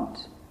really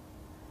want?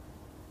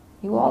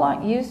 You all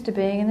aren't used to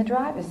being in the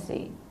driver's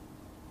seat,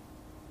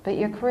 but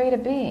you're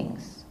creative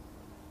beings.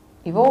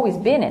 You've always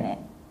been in it.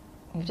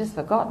 You've just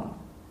forgotten.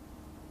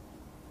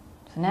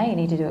 So now you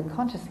need to do it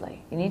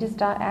consciously. You need to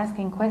start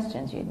asking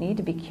questions. You need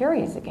to be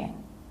curious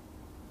again.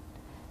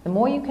 The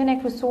more you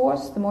connect with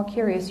Source, the more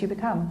curious you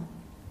become.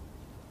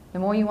 The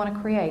more you want to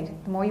create,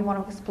 the more you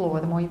want to explore,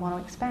 the more you want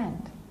to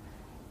expand.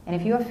 And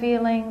if you're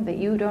feeling that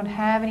you don't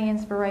have any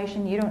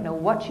inspiration, you don't know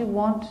what you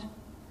want,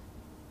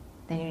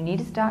 then you need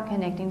to start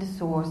connecting to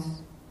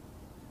Source.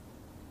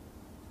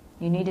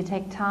 You need to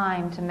take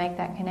time to make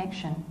that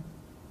connection.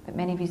 But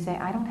many of you say,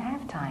 I don't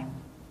have time.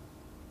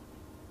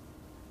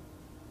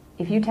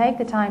 If you take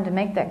the time to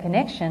make that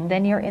connection,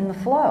 then you're in the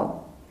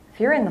flow. If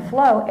you're in the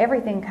flow,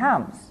 everything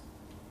comes.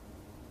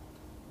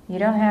 You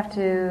don't have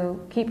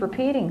to keep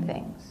repeating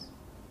things.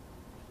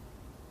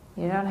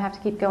 You don't have to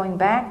keep going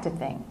back to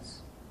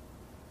things.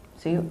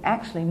 So you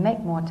actually make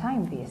more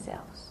time for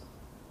yourselves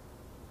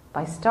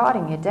by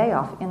starting your day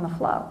off in the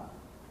flow.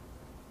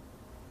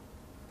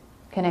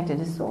 Connected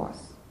to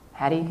Source.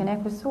 How do you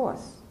connect with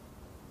Source?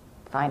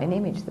 Find an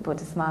image that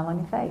puts a smile on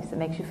your face, that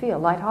makes you feel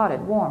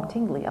lighthearted, warm,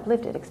 tingly,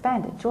 uplifted,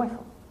 expanded,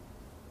 joyful.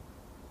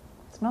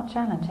 It's not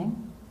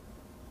challenging.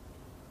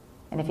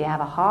 And if you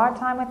have a hard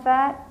time with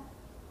that,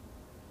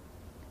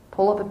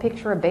 pull up a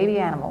picture of baby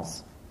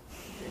animals.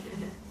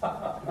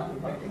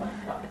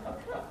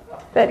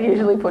 That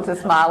usually puts a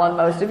smile on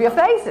most of your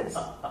faces.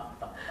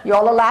 You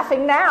all are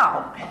laughing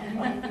now.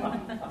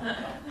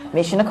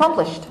 Mission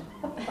accomplished.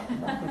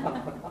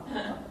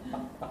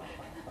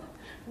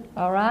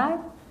 All right?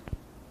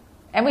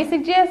 And we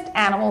suggest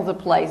animals or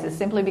places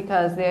simply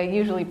because there are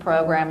usually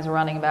programs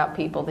running about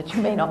people that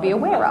you may not be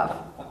aware of.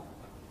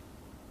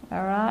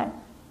 All right?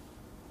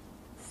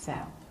 So,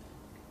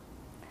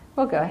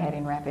 we'll go ahead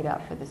and wrap it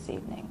up for this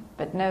evening.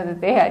 But know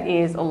that there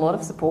is a lot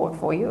of support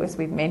for you, as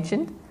we've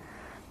mentioned.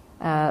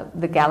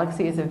 The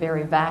galaxy is a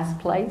very vast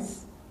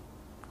place,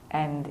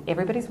 and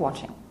everybody's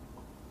watching.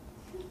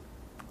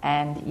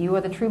 And you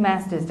are the true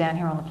masters down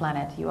here on the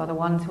planet. You are the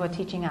ones who are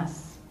teaching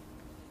us.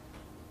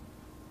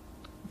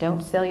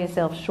 Don't sell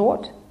yourself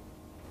short.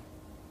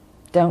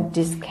 Don't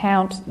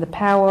discount the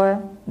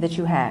power that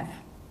you have.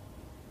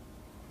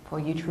 For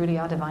you truly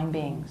are divine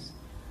beings.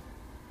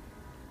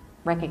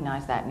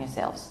 Recognize that in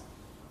yourselves.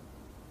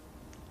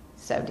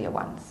 So, dear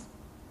ones,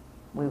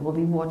 we will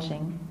be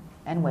watching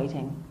and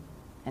waiting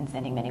and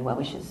sending many well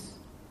wishes.